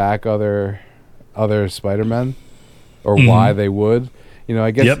bring back other Spider-Men, or why they would. You know,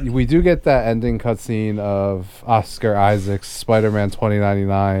 I guess we do get that ending cutscene of Oscar Isaac's Spider-Man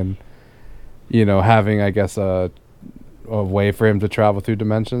 2099, you know, having, I guess, a way for him to travel through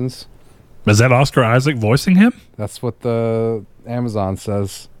dimensions. Is that Oscar Isaac voicing him? That's what the Amazon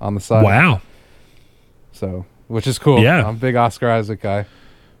says on the side. Wow. So, which is cool. Yeah. I'm a big Oscar Isaac guy.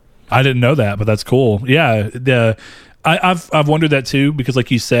 I didn't know that, but that's cool. Yeah. I've wondered that too, because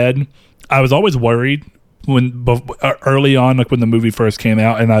like you said, I was always worried early on, like when the movie first came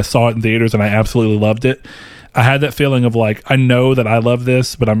out and I saw it in theaters and I absolutely loved it. I had that feeling of like, I know that I love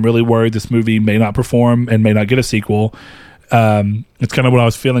this, but I'm really worried this movie may not perform and may not get a sequel. It's kind of what I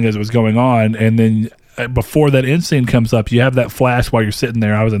was feeling as it was going on. And then before that end scene comes up, you have that flash while you're sitting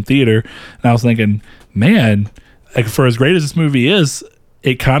there. I was in theater and I was thinking, man, like, for as great as this movie is,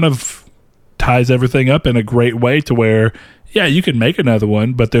 it kind of ties everything up in a great way to where, yeah, you can make another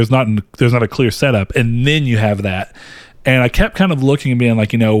one, but there's not a clear setup. And then you have that. And I kept kind of looking and being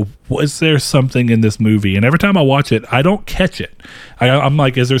like, you know, was there something in this movie? And every time I watch it, I don't catch it. I'm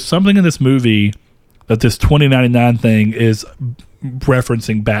like, is there something in this movie that this 2099 thing is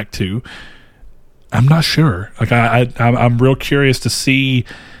referencing back to? I'm not sure. Like, I'm real curious to see,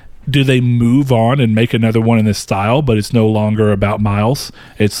 do they move on and make another one in this style, but it's no longer about Miles?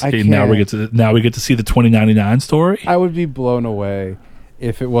 Now we get to see the 2099 story. I would be blown away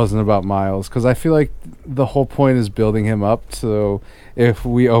if it wasn't about Miles, because I feel like the whole point is building him up. So if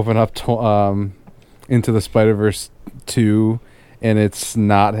we open up Into the Spider-Verse 2 and it's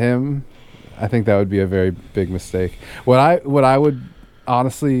not him, I think that would be a very big mistake. What I would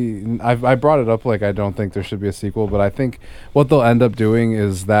honestly, I brought it up like I don't think there should be a sequel, but I think what they'll end up doing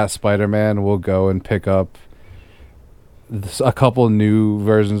is that Spider-Man will go and pick up a couple new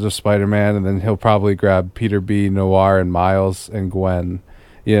versions of Spider-Man, and then he'll probably grab Peter B, Noir, and Miles and Gwen,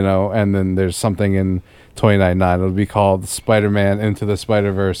 you know, and then there's something in 2099. It'll be called Spider-Man Into the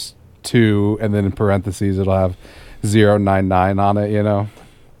Spider-Verse 2, and then in parentheses it'll have 099 on it, you know.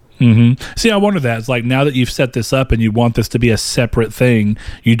 Mm-hmm. See, I wonder that. It's like, now that you've set this up and you want this to be a separate thing,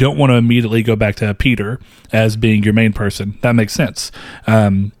 you don't want to immediately go back to Peter as being your main person. That makes sense.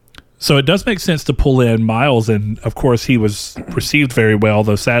 So it does make sense to pull in Miles, and of course he was received very well,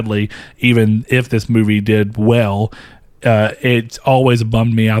 though sadly, even if this movie did well, it's always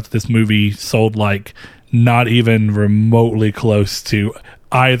bummed me out that this movie sold like not even remotely close to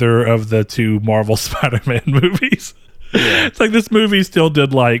either of the two Marvel Spider-Man movies. Yeah. It's like this movie still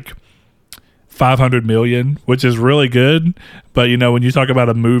did like 500 million, which is really good. But, you know, when you talk about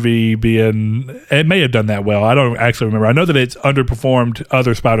a movie being, it may have done that well. I don't actually remember. I know that it's underperformed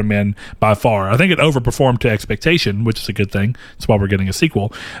other Spider-Man by far. I think it overperformed to expectation, which is a good thing. That's why we're getting a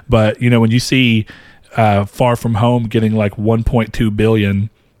sequel. But, you know, when you see Far From Home getting like 1.2 billion,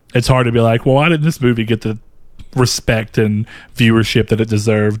 it's hard to be like, well, why didn't this movie get the respect and viewership that it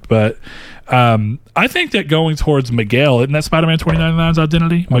deserved? But I think that going towards Miguel, isn't that Spider-Man 2099's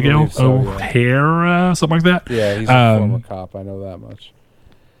identity? Miguel O'Hara, something like that? Yeah, he's a former cop. I know that much.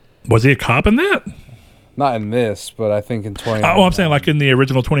 Was he a cop in that? Not in this, but I think in 2099. Oh, I'm saying like in the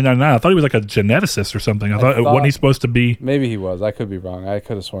original 2099. I thought he was like a geneticist or something. I thought wasn't he supposed to be? Maybe he was. I could be wrong. I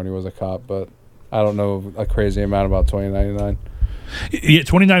could have sworn he was a cop, but I don't know a crazy amount about 2099. Yeah,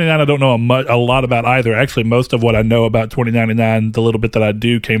 2099 I don't know a lot about either. Actually, most of what I know about 2099, the little bit that I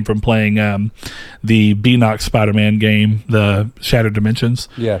do, came from playing the Beanox Spider-Man game, the Shattered Dimensions.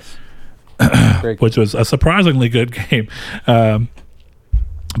 Yes. Which was a surprisingly good game.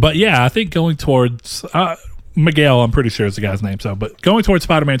 But yeah, I think going towards Miguel, I'm pretty sure is the guy's name. But going towards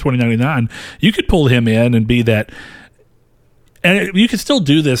Spider-Man 2099, you could pull him in and be that. And you can still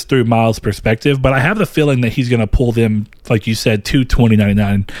do this through Miles' perspective, but I have the feeling that he's going to pull them, like you said, to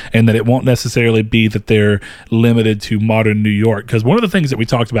 2099, and that it won't necessarily be that they're limited to modern New York. Because one of the things that we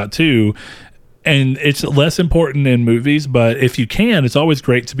talked about too, and it's less important in movies, but if you can, it's always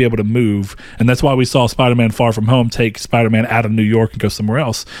great to be able to move. And that's why we saw Spider-Man Far From Home take Spider-Man out of New York and go somewhere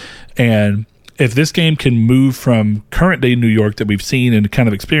else. And if this game can move from current day New York that we've seen and kind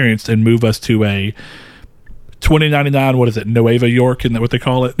of experienced and move us to a 2099, what is it, Nueva York, isn't that what they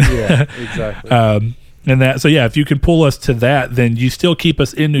call it? Yeah, exactly. And that, so yeah, if you can pull us to that, then you still keep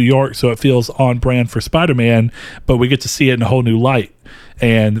us in New York, so it feels on brand for Spider-Man, but we get to see it in a whole new light,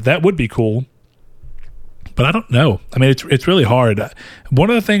 and that would be cool. But I don't know. I mean, it's really hard. One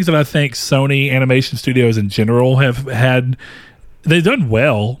of the things that I think Sony Animation Studios in general have had they've done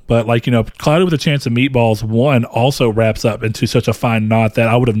well, but like, Cloudy with a Chance of Meatballs 1 also wraps up into such a fine knot that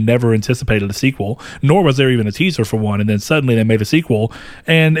I would have never anticipated a sequel, nor was there even a teaser for one. And then suddenly they made a sequel,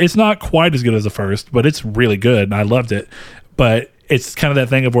 and it's not quite as good as the first, but it's really good, and I loved it. But it's kind of that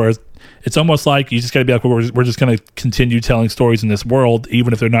thing of where it's almost like you just got to be like, well, we're just going to continue telling stories in this world,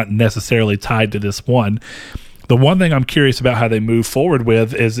 even if they're not necessarily tied to this one. The one thing I'm curious about how they move forward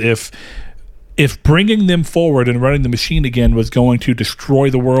with is if bringing them forward and running the machine again was going to destroy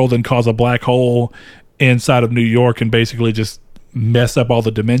the world and cause a black hole inside of New York and basically just mess up all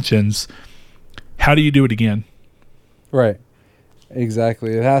the dimensions, how do you do it again? Right.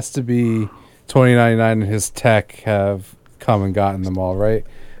 Exactly. It has to be 2099 and his tech have come and gotten them all, right?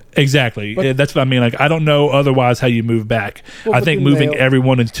 Exactly. That's what I mean. Like, I don't know otherwise how you move back. Well, I think moving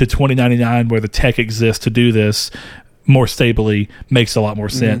everyone into 2099 where the tech exists to do this more stably makes a lot more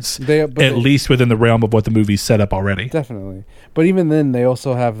sense, at least within the realm of what the movie's set up already. Definitely. But even then, they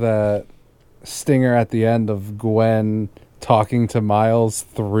also have that stinger at the end of Gwen talking to Miles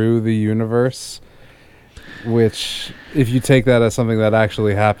through the universe, which, if you take that as something that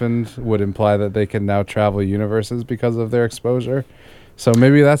actually happened, would imply that they can now travel universes because of their exposure. So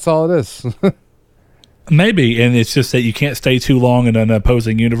maybe that's all it is. Maybe, and it's just that you can't stay too long in an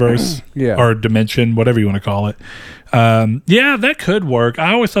opposing universe or dimension, whatever you want to call it. Yeah, that could work.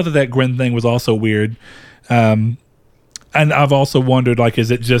 I always thought that Gwen thing was also weird. And I've also wondered, like, is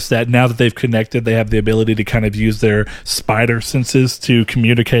it just that now that they've connected, they have the ability to kind of use their spider senses to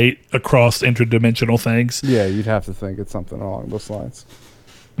communicate across interdimensional things? Yeah, you'd have to think it's something along those lines.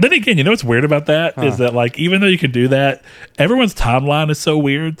 Then again, you know what's weird about that is that, like, even though you can do that, everyone's timeline is so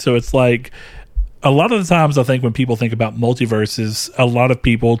weird. So it's like, a lot of the times I think when people think about multiverses, a lot of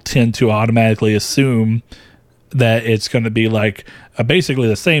people tend to automatically assume that it's going to be like basically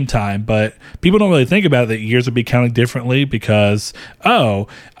the same time, but people don't really think about it that years would be counting differently because,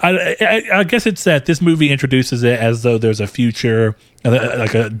 I guess it's that this movie introduces it as though there's a future,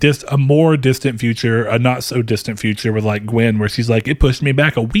 like a more distant future, a not so distant future with like Gwen, where she's like, it pushed me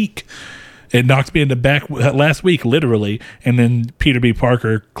back a week. It knocked me in the back last week, literally. And then Peter B.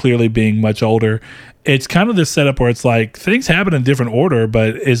 Parker clearly being much older. It's kind of this setup where it's like things happen in different order,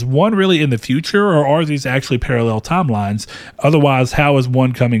 but is one really in the future, or are these actually parallel timelines? Otherwise, how is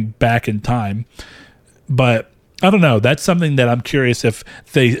one coming back in time? But I don't know. That's something that I'm curious if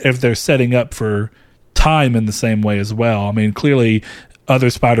they're setting up for time in the same way as well. I mean, clearly other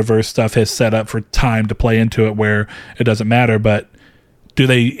Spider-Verse stuff has set up for time to play into it where it doesn't matter, but do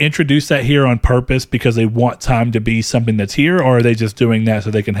they introduce that here on purpose because they want time to be something that's here, or are they just doing that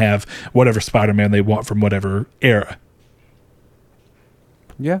so they can have whatever Spider-Man they want from whatever era?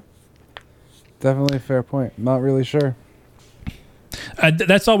 Yeah. Definitely a fair point. Not really sure.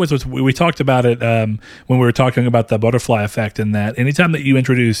 That's always what we talked about it when we were talking about the butterfly effect, and that anytime that you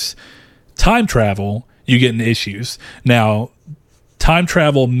introduce time travel, you get into issues. Now, time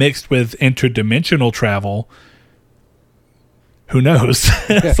travel mixed with interdimensional travel, who knows?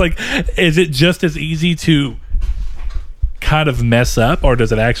 It's like, is it just as easy to kind of mess up, or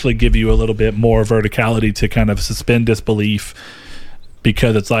does it actually give you a little bit more verticality to kind of suspend disbelief?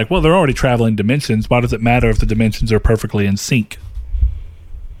 Because it's like, well, they're already traveling dimensions. Why does it matter if the dimensions are perfectly in sync?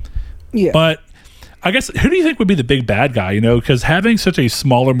 Yeah. But I guess, who do you think would be the big bad guy? Because having such a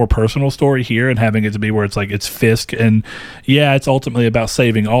smaller, more personal story here and having it to be where it's like it's Fisk, and yeah, it's ultimately about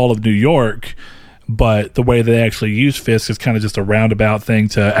saving all of New York. But the way they actually use Fisk is kind of just a roundabout thing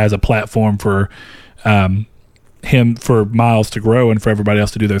as a platform for for Miles to grow and for everybody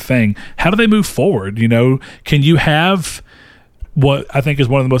else to do their thing. How do they move forward? Can you have what I think is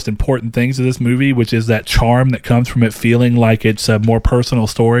one of the most important things of this movie, which is that charm that comes from it feeling like it's a more personal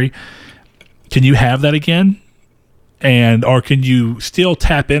story? Can you have that again? Or can you still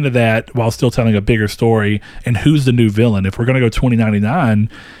tap into that while still telling a bigger story? And who's the new villain? If we're going to go 2099,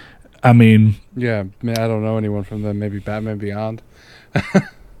 I mean... Yeah, I don't know anyone from them. Maybe Batman Beyond.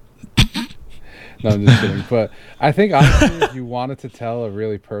 No, I'm just kidding. But I think, honestly, if you wanted to tell a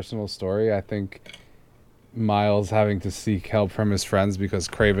really personal story, I think Miles having to seek help from his friends because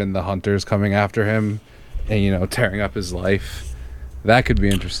Kraven the Hunter's coming after him and, tearing up his life, that could be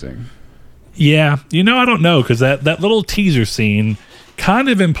interesting. Yeah. I don't know, because that little teaser scene kind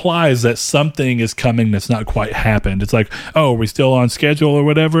of implies that something is coming that's not quite happened. It's like, oh, are we still on schedule or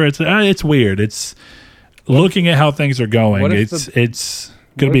whatever? It's weird. It's looking at how things are going. It's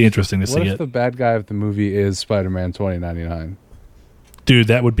going to be interesting to see it. What if the bad guy of the movie is Spider-Man 2099? Dude,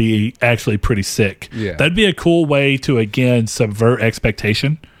 that would be actually pretty sick. Yeah. That'd be a cool way to, again, subvert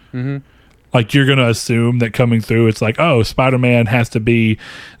expectation. Mm-hmm. Like, you're going to assume that coming through, it's like, oh, Spider-Man has to be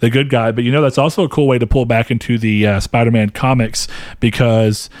the good guy. But, that's also a cool way to pull back into the Spider-Man comics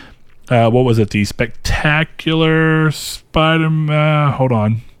because, what was it? The Spectacular Spider-Man? Hold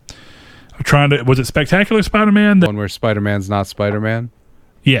on. Was it Spectacular Spider-Man? One where Spider-Man's not Spider-Man?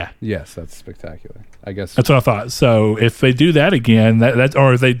 Yeah. Yes, that's spectacular. I guess that's what I thought. So if they do that again,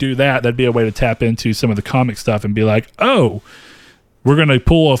 or if they do that, that'd be a way to tap into some of the comic stuff and be like, oh, we're going to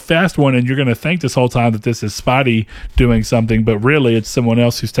pull a fast one, and you're going to think this whole time that this is Spidey doing something, but really it's someone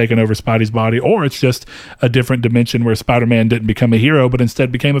else who's taken over Spidey's body, or it's just a different dimension where Spider-Man didn't become a hero, but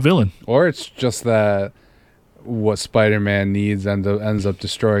instead became a villain. Or it's just that what Spider-Man needs ends up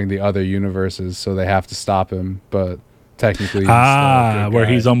destroying the other universes, so they have to stop him, but technically he's still a good where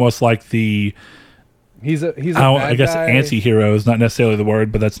guy. he's almost like the... He's a I guess guy. anti-hero is not necessarily the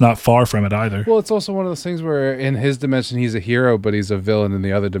word, but that's not far from it either. Well, it's also one of those things where in his dimension he's a hero, but he's a villain in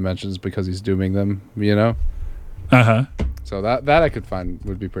the other dimensions because he's dooming them, Uh-huh. So that I could find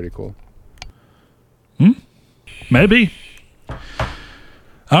would be pretty cool. Maybe.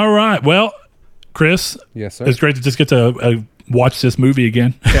 All right. Well, Chris, Yes, sir. it's great to just get to watch this movie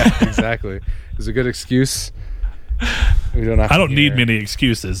again. Yeah, exactly. It's a good excuse. We don't have I to don't need hear- many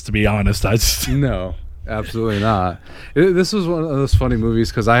excuses, to be honest. No, absolutely not. This was one of those funny movies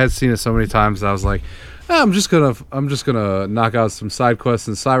because I had seen it so many times that I was like, I'm just gonna knock out some side quests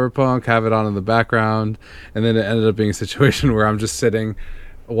in Cyberpunk, have it on in the background, and then it ended up being a situation where I'm just sitting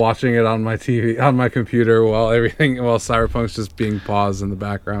watching it on my TV, on my computer, while Cyberpunk's just being paused in the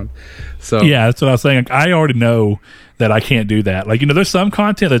background. So Yeah, that's what I was saying. I already know that I can't do that. Like, there's some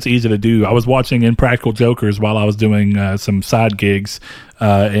content that's easy to do. I was watching Impractical Jokers while I was doing some side gigs,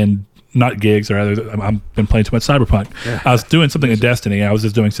 and not gigs, or rather, I've been playing too much Cyberpunk. I was doing something in Destiny. I was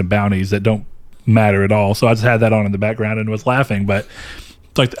just doing some bounties that don't matter at all. So I just had that on in the background and was laughing. But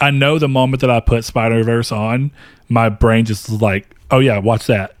it's like, I know the moment that I put Spider-Verse on, my brain just is like, oh yeah, watch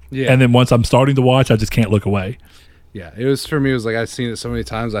that. Yeah. And then once I'm starting to watch, I just can't look away. Yeah, it was for me. It was like I've seen it so many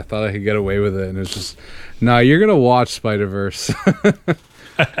times. I thought I could get away with it, and it's just, nah. You're gonna watch Spider-Verse.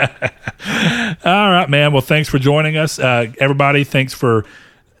 All right, man. Well, thanks for joining us, everybody. Thanks for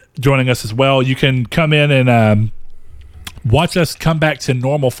joining us as well. You can come in and watch us come back to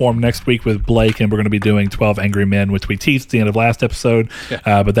normal form next week with Blake, and we're going to be doing 12 Angry Men, which we teased at the end of last episode,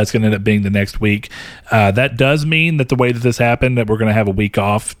 but that's going to end up being the next week. That does mean that the way that this happened, that we're going to have a week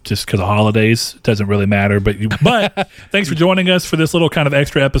off just because of holidays. It doesn't really matter, but thanks for joining us for this little kind of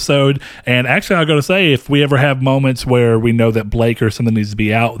extra episode. And actually, I've got to say, if we ever have moments where we know that Blake or something needs to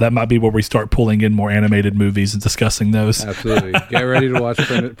be out, that might be where we start pulling in more animated movies and discussing those. Absolutely. Get ready to watch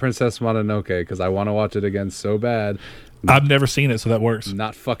Princess Mononoke because I want to watch it again so bad. I've never seen it, so that works.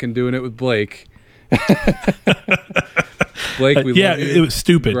 Not fucking doing it with Blake. Blake, we love you. It was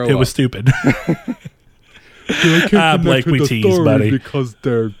stupid. Grow It was up. stupid. Blake, we tease, buddy. because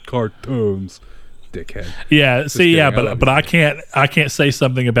they're cartoons. Dickhead. Yeah, see, kidding, I love but you. I can't say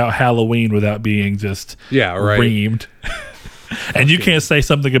something about Halloween without being just Yeah, right. reamed. And you can't say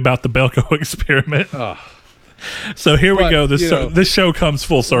something about the Belko experiment. Ugh. So here we But, go. This show comes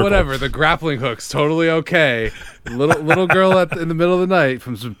full circle. Whatever. The grappling hook's totally okay. Little girl in the middle of the night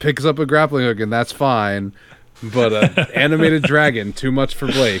picks up a grappling hook, and that's fine. But an animated dragon, too much for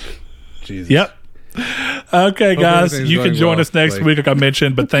Blake. Jesus. Yep. Okay, guys, everything's you can going join well, us next Blake. week, like I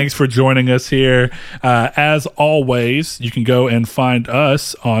mentioned, but thanks for joining us here. As always, you can go and find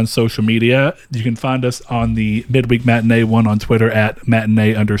us on social media. You can find us on the Midweek Matinee one on Twitter at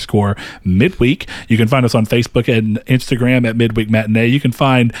matinee_midweek. You can find us on Facebook and Instagram at Midweek Matinee. You can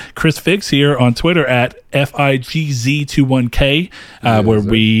find Chris Figgs here on Twitter at FIGZ21K, where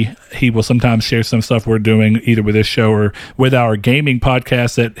he will sometimes share some stuff we're doing either with this show or with our gaming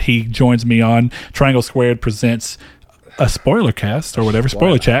podcast that he joins me on. Triangle Squared presents a spoiler cast or whatever.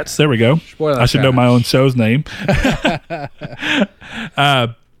 Spoiler chats. There we go. I should know my own show's name.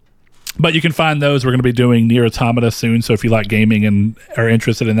 But you can find those. We're going to be doing Nier Automata soon, so if you like gaming and are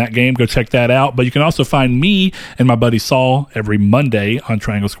interested in that game, go check that out. But you can also find me and my buddy Saul every Monday on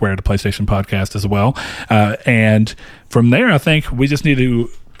Triangle Square, the PlayStation podcast as well. And from there, I think we just need to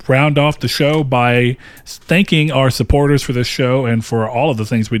round off the show by thanking our supporters for this show and for all of the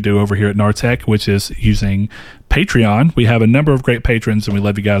things we do over here at Nartech, which is using Patreon. We have a number of great patrons, and we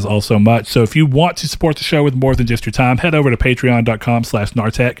love you guys all so much. So if you want to support the show with more than just your time, head over to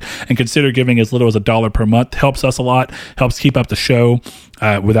patreon.com/Nartech and consider giving as little as $1 per month. Helps us a lot, helps keep up the show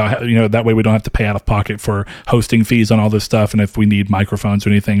without, that way we don't have to pay out of pocket for hosting fees on all this stuff. And if we need microphones or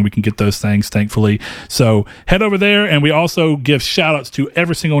anything, we can get those things, thankfully. So head over there, and we also give shout outs to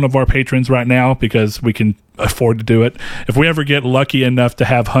every single one of our patrons right now because we can afford to do it. If we ever get lucky enough to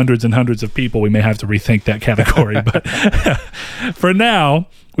have hundreds and hundreds of people, we may have to rethink that category. But for now,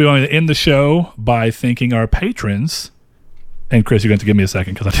 we want to end the show by thanking our patrons. And Chris, you're going to give me a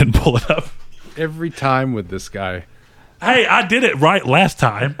second because I didn't pull it up. Every time with this guy. Hey, I did it right last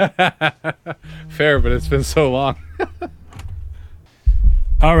time. Fair, but it's been so long.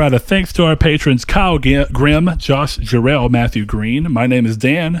 All right, thanks to our patrons Kyle Grimm, Josh Jarrell, Matthew Green. My name is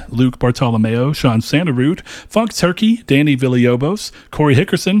Dan, Luke Bartolomeo, Sean Sanderoot, Funk Turkey, Danny Villalobos, Corey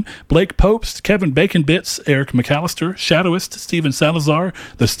Hickerson, Blake Popes, Kevin Bacon Bits, Eric McAllister, Shadowist, Steven Salazar,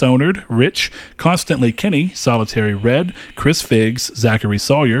 The Stonard, Rich, Constantly Kenny, Solitary Red, Chris Figs, Zachary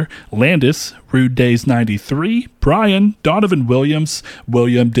Sawyer, Landis, Rude Days 93, Brian, Donovan Williams,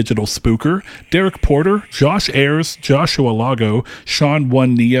 William Digital Spooker, Derek Porter, Josh Ayers, Joshua Lago, Sean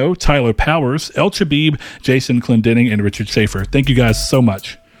One Neo, Tyler Powers, El Chabib, Jason Clendenning, and Richard Schaefer. Thank you guys so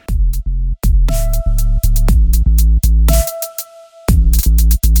much.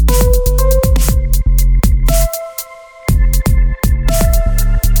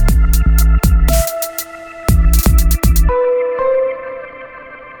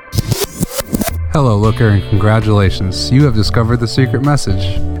 Hello, Looker, and congratulations. You have discovered the secret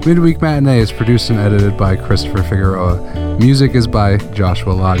message. Midweek Matinee is produced and edited by Christopher Figueroa. Music is by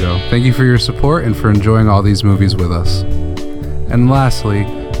Joshua Lago. Thank you for your support and for enjoying all these movies with us. And lastly,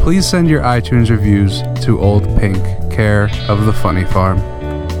 please send your iTunes reviews to Old Pink, care of the Funny Farm.